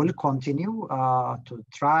we will continue to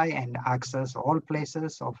try and access all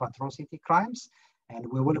places of atrocity crimes, and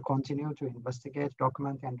we will continue to investigate,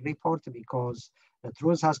 document, and report, because the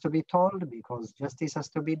truth has to be told, because justice has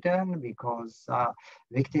to be done, because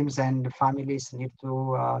victims and families need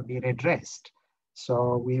to be redressed.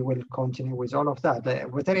 So we will continue with all of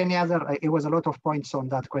that. Were there any other, it was a lot of points on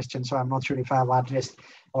that question, so I'm not sure if I have addressed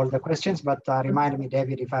all the questions, but remind me,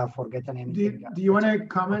 David, if I have forgotten anything. Do you want to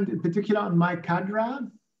comment in particular on my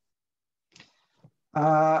cadre?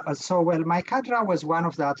 Well, my cadre was one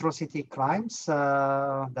of the atrocity crimes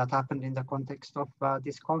that happened in the context of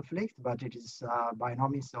this conflict, but it is by no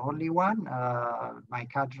means the only one. My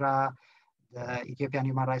cadre, the Ethiopian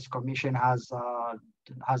Human Rights Commission has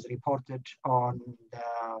reported on the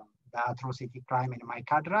atrocity crime in my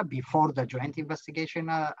cadre before the joint investigation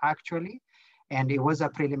actually. And it was a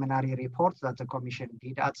preliminary report that the commission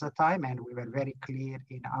did at the time. And we were very clear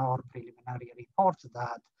in our preliminary report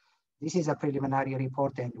that this is a preliminary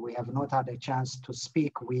report and we have not had a chance to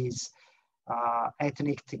speak with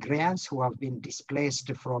ethnic Tigrayans who have been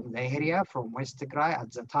displaced from the area, from West Tigray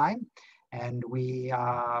at the time. And we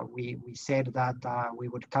said that we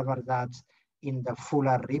would cover that in the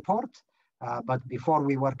fuller report. But before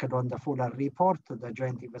we worked on the fuller report, the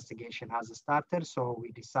joint investigation has started. So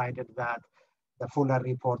we decided that the fuller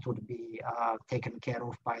report would be taken care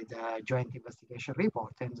of by the joint investigation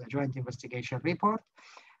report. And the joint investigation report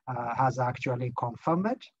has actually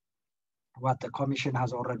confirmed what the commission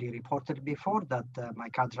has already reported before, that the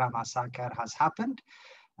Maikadra massacre has happened.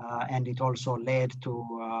 And it also led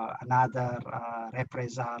to another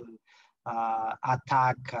reprisal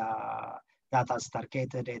attack that has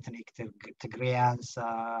targeted ethnic Tigrayans,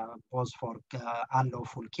 both for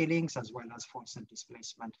unlawful killings as well as forced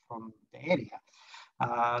displacement from the area.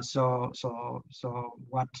 So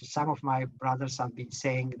what some of my brothers have been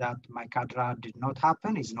saying that Maikadra did not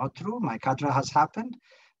happen is not true. Maikadra has happened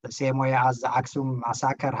the same way as the Aksum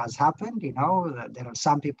massacre has happened. You know, there are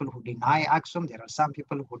some people who deny Aksum, there are some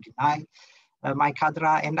people who deny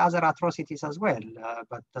Maikadra and other atrocities as well.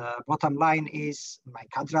 But the bottom line is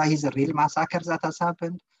Maikadra is a real massacre that has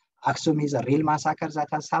happened. Aksum is a real massacre that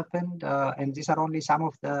has happened. And these are only some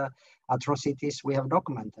of the atrocities we have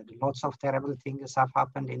documented. Lots of terrible things have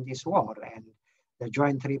happened in this war. And the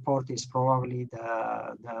joint report is probably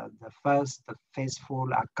the first faithful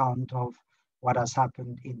account of what has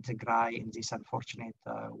happened in Tigray in this unfortunate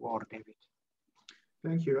war, David.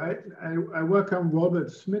 Thank you. I welcome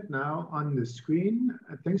Robert Smith now on the screen.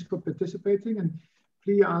 Thanks for participating, and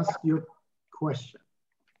please ask your question.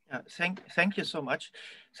 Thank you so much.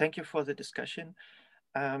 Thank you for the discussion.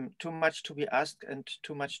 Too much to be asked and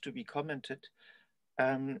too much to be commented.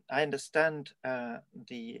 I understand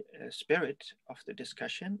the spirit of the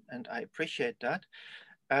discussion, and I appreciate that.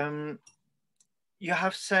 You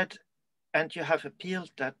have said and you have appealed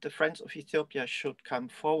that the Friends of Ethiopia should come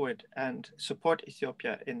forward and support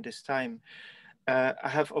Ethiopia in this time. I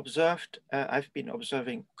have observed, I've been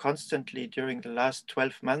observing constantly during the last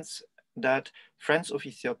 12 months that Friends of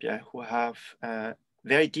Ethiopia who have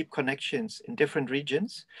very deep connections in different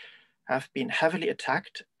regions have been heavily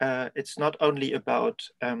attacked. It's not only about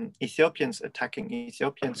Ethiopians attacking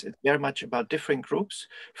Ethiopians, it's very much about different groups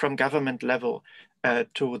from government level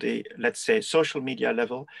to the, let's say, social media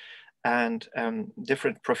level, and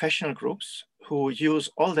different professional groups who use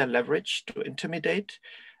all their leverage to intimidate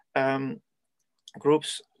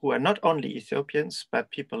groups who are not only Ethiopians, but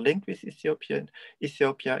people linked with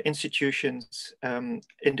Ethiopia, institutions,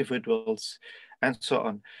 individuals, and so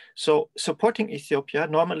on. So supporting Ethiopia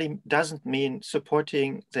normally doesn't mean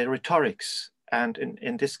supporting the rhetorics, and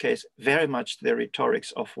in this case, very much the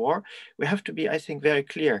rhetorics of war. We have to be, I think, very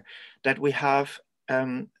clear that we have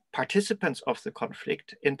participants of the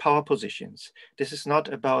conflict in power positions. This is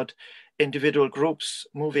not about individual groups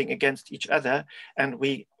moving against each other, and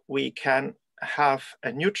we can have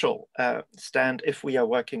a neutral stand if we are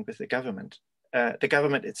working with the government. The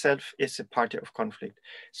government itself is a party of conflict.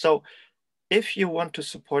 So if you want to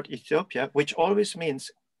support Ethiopia, which always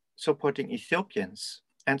means supporting Ethiopians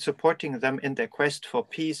and supporting them in their quest for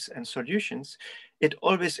peace and solutions, it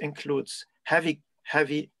always includes heavy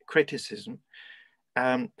criticism,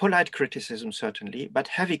 polite criticism certainly, but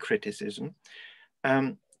heavy criticism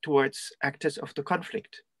towards actors of the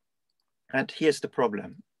conflict. And here's the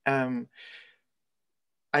problem.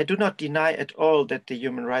 I do not deny at all that the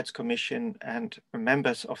Human Rights Commission and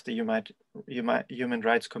members of the Human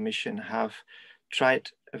Rights Commission have tried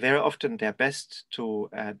very often their best to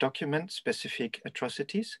document specific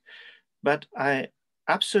atrocities, but I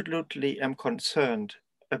absolutely am concerned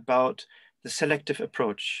about the selective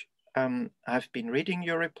approach. I've been reading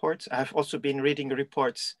your reports. I've also been reading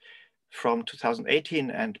reports from 2018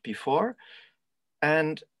 and before,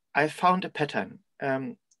 and I found a pattern.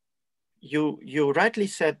 You rightly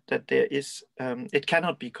said that there is, it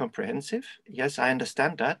cannot be comprehensive. Yes, I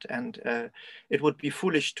understand that. And it would be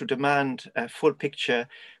foolish to demand a full picture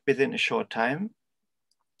within a short time.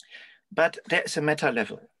 But there's a meta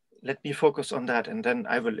level. Let me focus on that. And then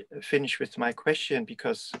I will finish with my question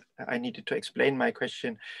because I needed to explain my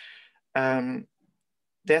question.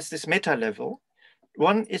 There's this meta level.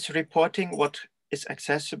 One is reporting what is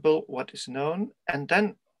accessible, what is known, and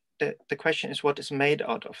then the question is what is made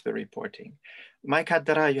out of the reporting.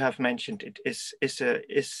 Maikadra, you have mentioned it, is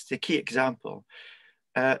the key example.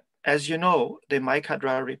 As you know, the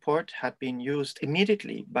Maikadra report had been used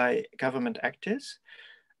immediately by government actors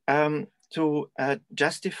to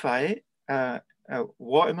justify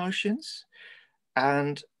war emotions.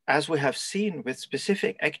 And as we have seen with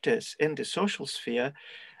specific actors in the social sphere,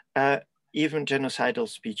 even genocidal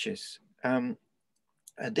speeches.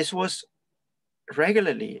 This was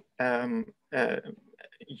regularly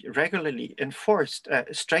enforced,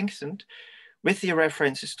 strengthened with the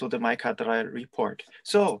references to the Maikadra report.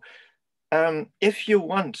 So if you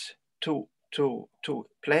want to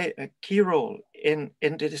play a key role in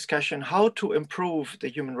the discussion how to improve the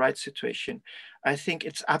human rights situation, I think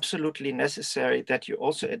it's absolutely necessary that you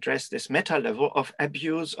also address this meta level of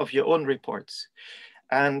abuse of your own reports,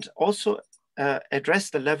 and also address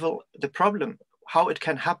the problem, how it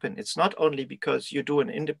can happen. It's not only because you do an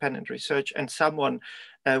independent research and someone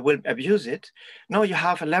will abuse it. No, you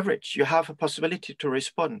have a leverage, you have a possibility to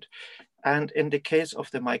respond. And in the case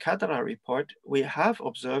of the Maikadra report, we have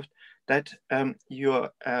observed that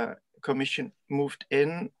your commission moved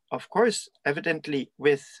in, of course, evidently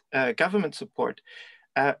with government support,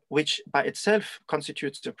 which by itself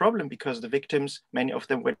constitutes the problem because the victims, many of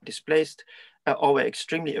them were displaced, or were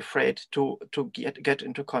extremely afraid to get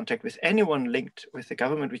into contact with anyone linked with the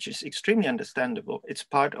government, which is extremely understandable. It's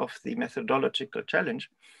part of the methodological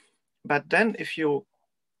challenge. But then if you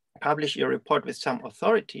publish your report with some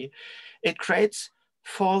authority, it creates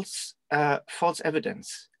false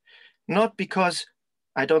evidence. Not because,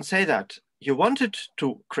 I don't say that, you wanted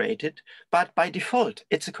to create it, but by default,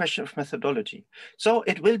 it's a question of methodology. So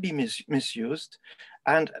it will be misused,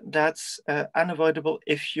 and that's unavoidable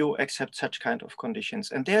if you accept such kind of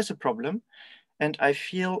conditions. And there's a problem, and I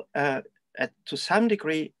feel to some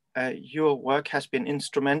degree, your work has been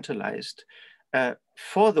instrumentalized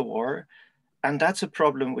for the war, and that's a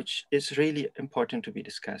problem which is really important to be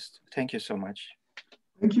discussed. Thank you so much.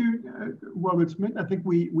 Thank you, Robert Smith. I think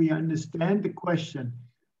we understand the question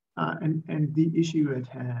and the issue at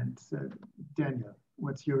hand. Daniel,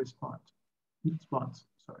 what's your response?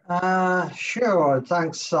 Sorry. Sure.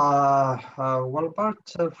 Thanks,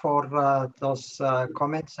 Wilbert, for those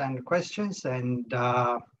comments and questions. And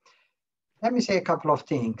let me say a couple of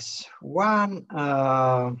things. One,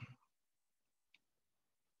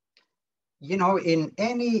 you know, in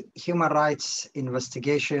any human rights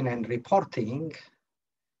investigation and reporting,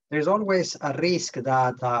 there's always a risk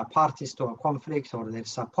that parties to a conflict or their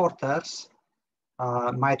supporters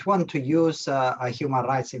might want to use a human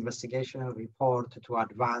rights investigation report to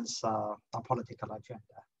advance a political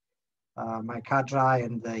agenda. Maikadra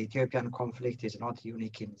and the Ethiopian conflict is not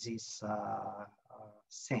unique in this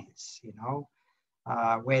sense, you know.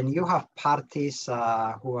 When you have parties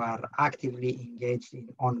who are actively engaged in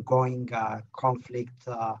ongoing conflict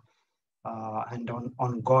and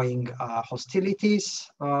ongoing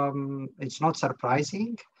hostilities, it's not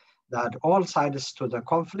surprising that all sides to the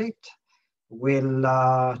conflict will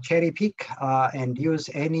cherry pick and use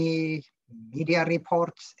any media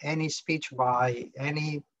reports, any speech by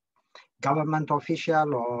any government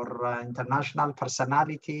official or international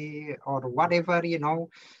personality or whatever, you know,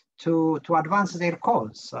 to advance their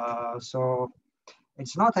cause. So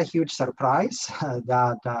it's not a huge surprise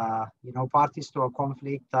that, you know, parties to a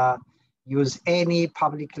conflict use any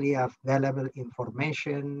publicly available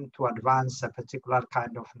information to advance a particular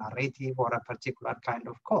kind of narrative or a particular kind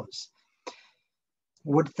of cause.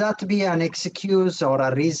 Would that be an excuse or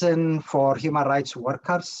a reason for human rights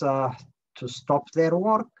workers to stop their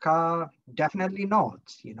work? Definitely not.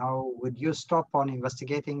 You know, would you stop on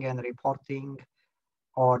investigating and reporting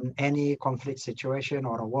on any conflict situation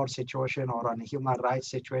or a war situation or on a human rights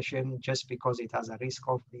situation just because it has a risk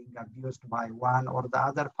of being abused by one or the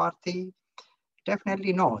other party?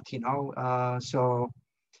 Definitely not. You know, so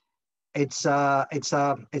it's a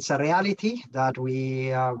reality that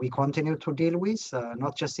we continue to deal with,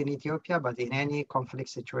 not just in Ethiopia, but in any conflict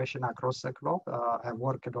situation across the globe. I've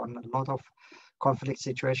worked on a lot of conflict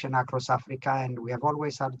situation across Africa, and we have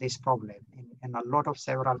always had this problem in a lot of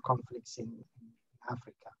several conflicts in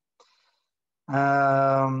Africa.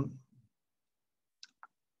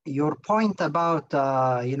 Your point about,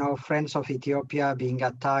 you know, friends of Ethiopia being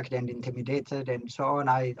attacked and intimidated and so on,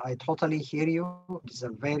 I totally hear you. It's a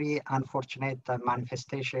very unfortunate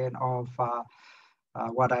manifestation of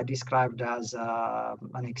what I described as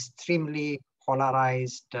an extremely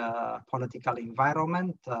polarized political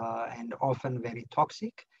environment and often very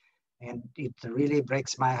toxic. And it really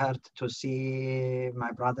breaks my heart to see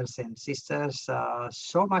my brothers and sisters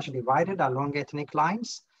so much divided along ethnic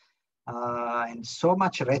lines. And so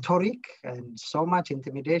much rhetoric and so much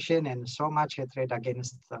intimidation and so much hatred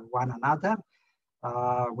against one another,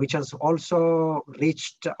 which has also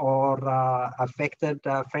reached or affected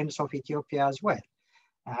friends of Ethiopia as well.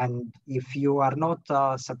 And if you are not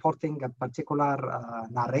supporting a particular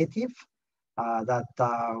narrative that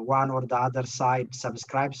one or the other side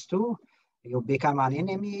subscribes to, you become an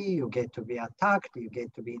enemy, you get to be attacked, you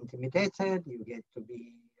get to be intimidated, you get to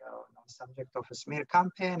be subject of a smear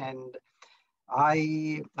campaign. And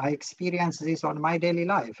I experience this on my daily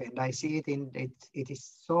life, and I see it it is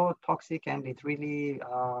so toxic, and it really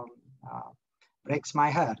breaks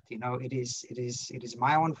my heart. You know, it is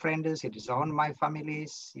my own friends, it is on my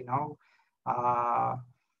families, you know,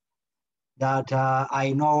 that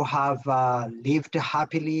I know have lived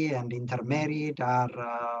happily and intermarried,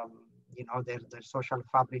 are you know, their social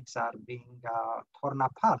fabrics are being torn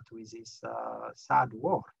apart with this sad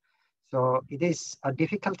war. So it is a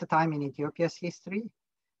difficult time in Ethiopia's history.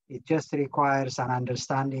 It just requires an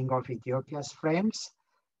understanding of Ethiopia's friends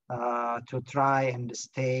to try and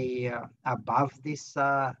stay above this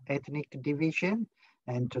ethnic division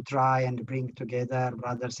and to try and bring together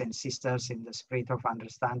brothers and sisters in the spirit of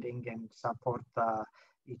understanding and support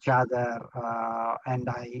each other. And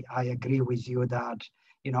I agree with you that,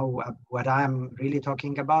 you know, what I'm really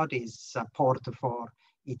talking about is support for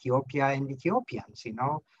Ethiopia and Ethiopians, you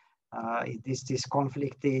know. This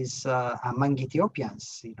conflict is among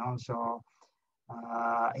Ethiopians, you know, so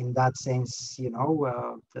in that sense, you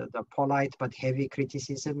know, the polite but heavy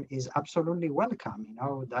criticism is absolutely welcome. You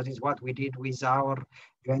know, that is what we did with our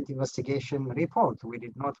joint investigation report. We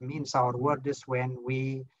did not mince our words when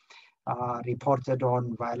we reported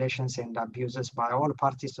on violations and abuses by all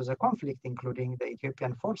parties to the conflict, including the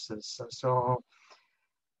Ethiopian forces. So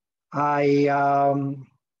I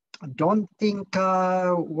don't think,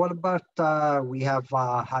 Walbert, we have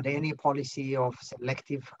had any policy of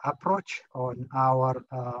selective approach on our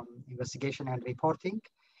investigation and reporting.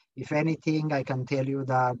 If anything, I can tell you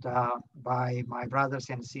that by my brothers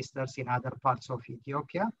and sisters in other parts of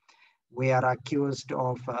Ethiopia, we are accused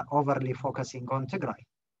of overly focusing on Tigray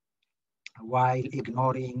while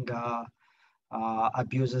ignoring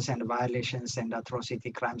abuses and violations and atrocity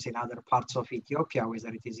crimes in other parts of Ethiopia, whether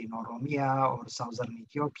it is in Oromia or southern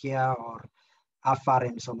Ethiopia or Afar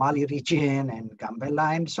and Somali region and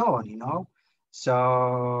Gambela and so on, you know.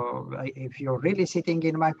 So if you're really sitting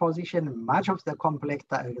in my position, much of the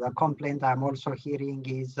complaint I'm also hearing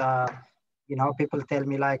is, you know, people tell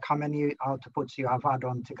me like how many outputs you have had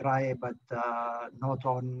on Tigray, but not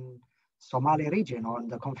on Somali region, on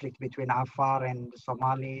the conflict between Afar and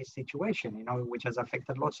Somali situation, you know, which has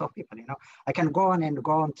affected lots of people. You know, I can go on and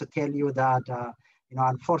go on to tell you that, you know,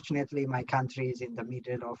 unfortunately, my country is in the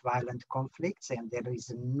middle of violent conflicts, and there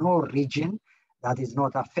is no region that is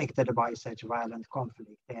not affected by such violent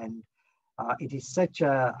conflict. And it is such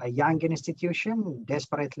a young institution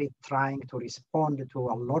desperately trying to respond to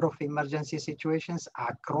a lot of emergency situations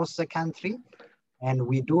across the country. And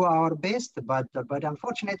we do our best, but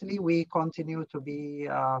unfortunately, we continue to be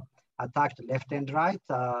attacked left and right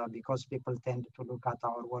because people tend to look at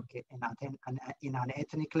our work in an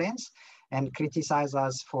ethnic lens and criticize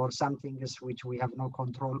us for some things which we have no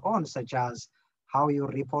control on, such as how your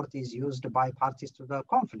report is used by parties to the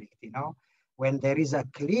conflict. You know, when there is a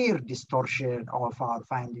clear distortion of our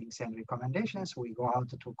findings and recommendations, we go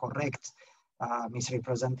out to correct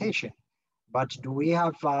misrepresentation. But do we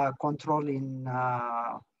have control in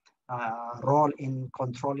role in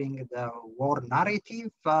controlling the war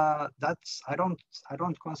narrative. I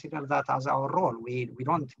don't consider that as our role. We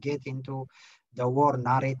don't get into the war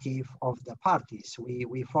narrative of the parties.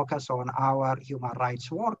 We focus on our human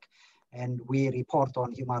rights work, and we report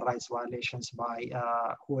on human rights violations by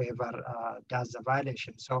whoever does the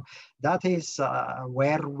violation. So that is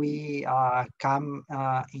where we come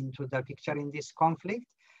into the picture in this conflict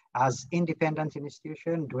as independent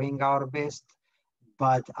institution, doing our best.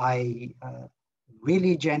 But I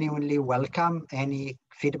really genuinely welcome any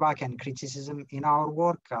feedback and criticism in our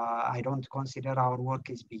work. I don't consider our work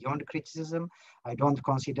is beyond criticism. I don't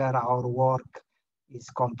consider our work is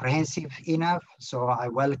comprehensive enough. So I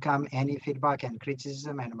welcome any feedback and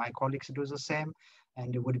criticism, and my colleagues do the same.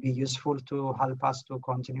 And it would be useful to help us to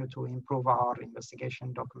continue to improve our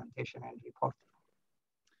investigation, documentation, and reporting.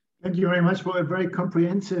 Thank you very much for a very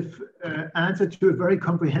comprehensive answer to a very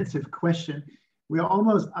comprehensive question. We are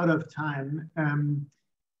almost out of time.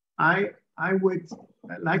 I would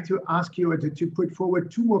like to ask you to put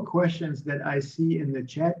forward two more questions that I see in the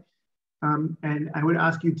chat. And I would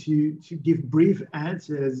ask you to give brief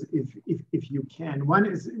answers if you can. One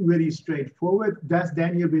is really straightforward. Does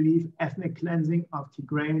Daniel believe ethnic cleansing of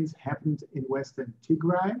Tigrayans happened in Western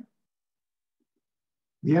Tigray?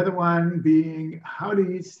 The other one being, how do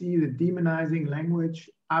you see the demonizing language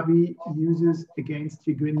Abiy uses against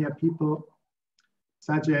Tigrinya people,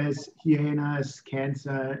 such as hyenas,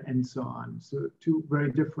 cancer, and so on? So two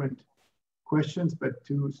very different questions, but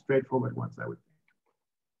two straightforward ones, I would think.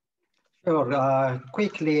 Sure.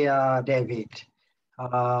 Quickly, David.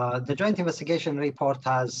 The joint investigation report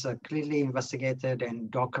has clearly investigated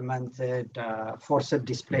and documented forced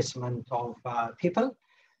displacement of people.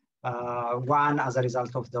 One, as a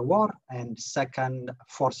result of the war, and second,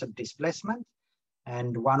 forced displacement.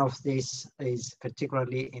 And one of these is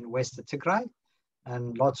particularly in West Tigray.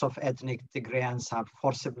 And lots of ethnic Tigrayans have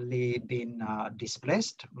forcibly been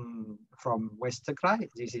displaced from West Tigray.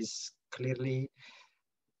 This is clearly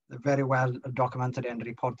very well documented and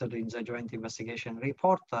reported in the joint investigation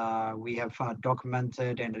report. We have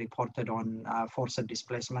documented and reported on forced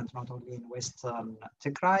displacement, not only in Western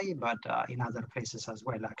Tigray, but in other places as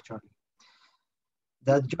well, actually.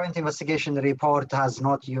 The joint investigation report has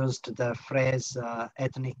not used the phrase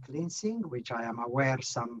ethnic cleansing, which I am aware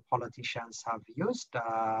some politicians have used,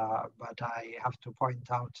 but I have to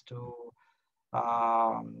point out to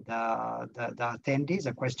the attendees,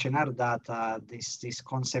 the questioner, that this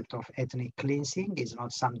concept of ethnic cleansing is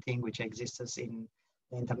not something which exists in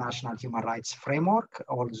the international human rights framework,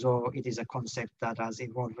 although it is a concept that has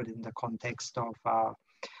evolved in the context of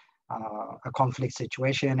a conflict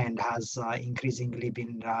situation and has increasingly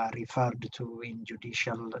been referred to in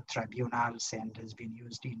judicial tribunals and has been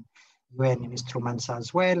used in UN instruments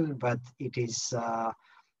as well, but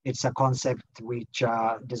it's a concept which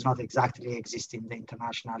does not exactly exist in the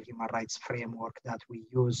international human rights framework that we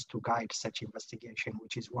use to guide such investigation,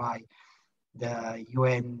 which is why the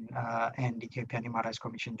UN and Ethiopian Human Rights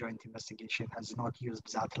Commission joint investigation has not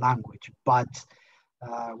used that language. But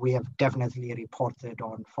we have definitely reported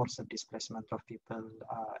on forced displacement of people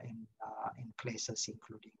in places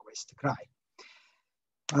including West Tigray.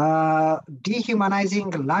 Dehumanizing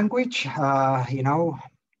language,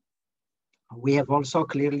 we have also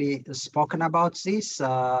clearly spoken about this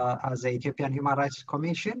as the Ethiopian Human Rights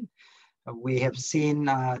Commission. We have seen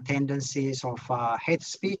tendencies of hate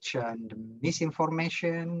speech and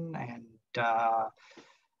misinformation and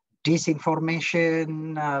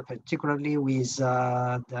disinformation, particularly with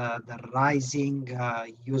the rising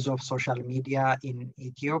use of social media in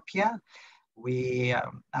Ethiopia. We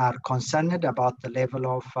are concerned about the level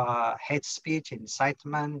of hate speech,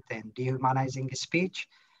 incitement, and dehumanizing speech.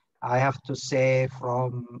 I have to say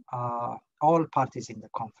from all parties in the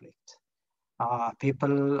conflict.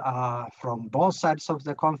 People from both sides of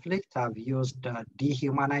the conflict have used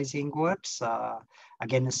dehumanizing words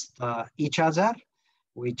against each other,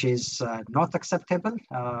 which is not acceptable.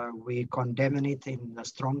 We condemn it in the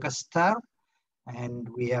strongest term, and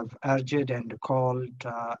we have urged and called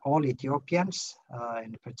all Ethiopians,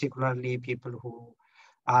 and particularly people who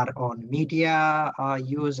are on media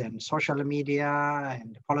use and social media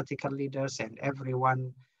and political leaders and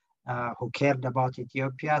everyone who cared about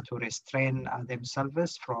Ethiopia to restrain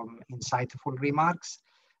themselves from insightful remarks,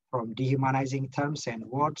 from dehumanizing terms and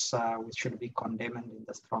words, which should be condemned in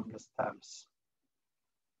the strongest terms.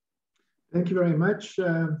 Thank you very much.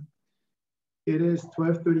 It is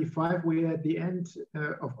 12:35. We're at the end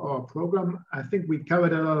of our program. I think we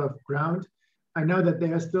covered a lot of ground. I know that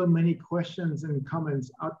there are still many questions and comments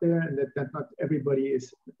out there, and that not everybody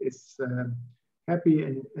is happy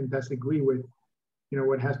and does agree with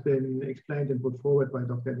what has been explained and put forward by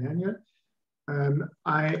Dr. Daniel.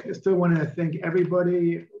 I still want to thank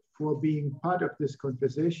everybody for being part of this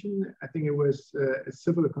conversation. I think it was a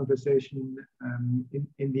civil conversation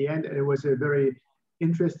in the end, and it was a very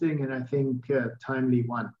interesting and I think timely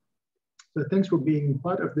one. So thanks for being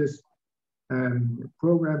part of this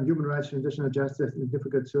program, Human Rights, Transitional Justice, and a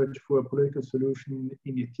Difficult Search for a Political Solution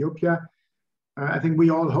in Ethiopia. I think we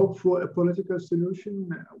all hope for a political solution.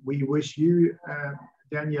 We wish you,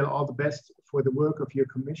 Daniel, all the best for the work of your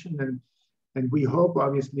commission. And we hope,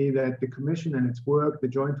 obviously, that the commission and its work, the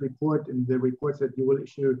joint report and the reports that you will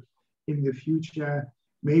issue in the future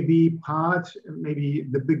may be part, maybe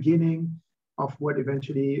the beginning of what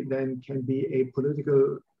eventually then can be a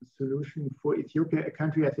political solution for Ethiopia, a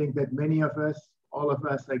country I think that many of us, all of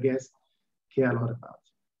us, I guess, care a lot about.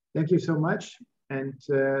 Thank you so much. And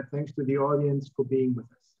thanks to the audience for being with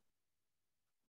us.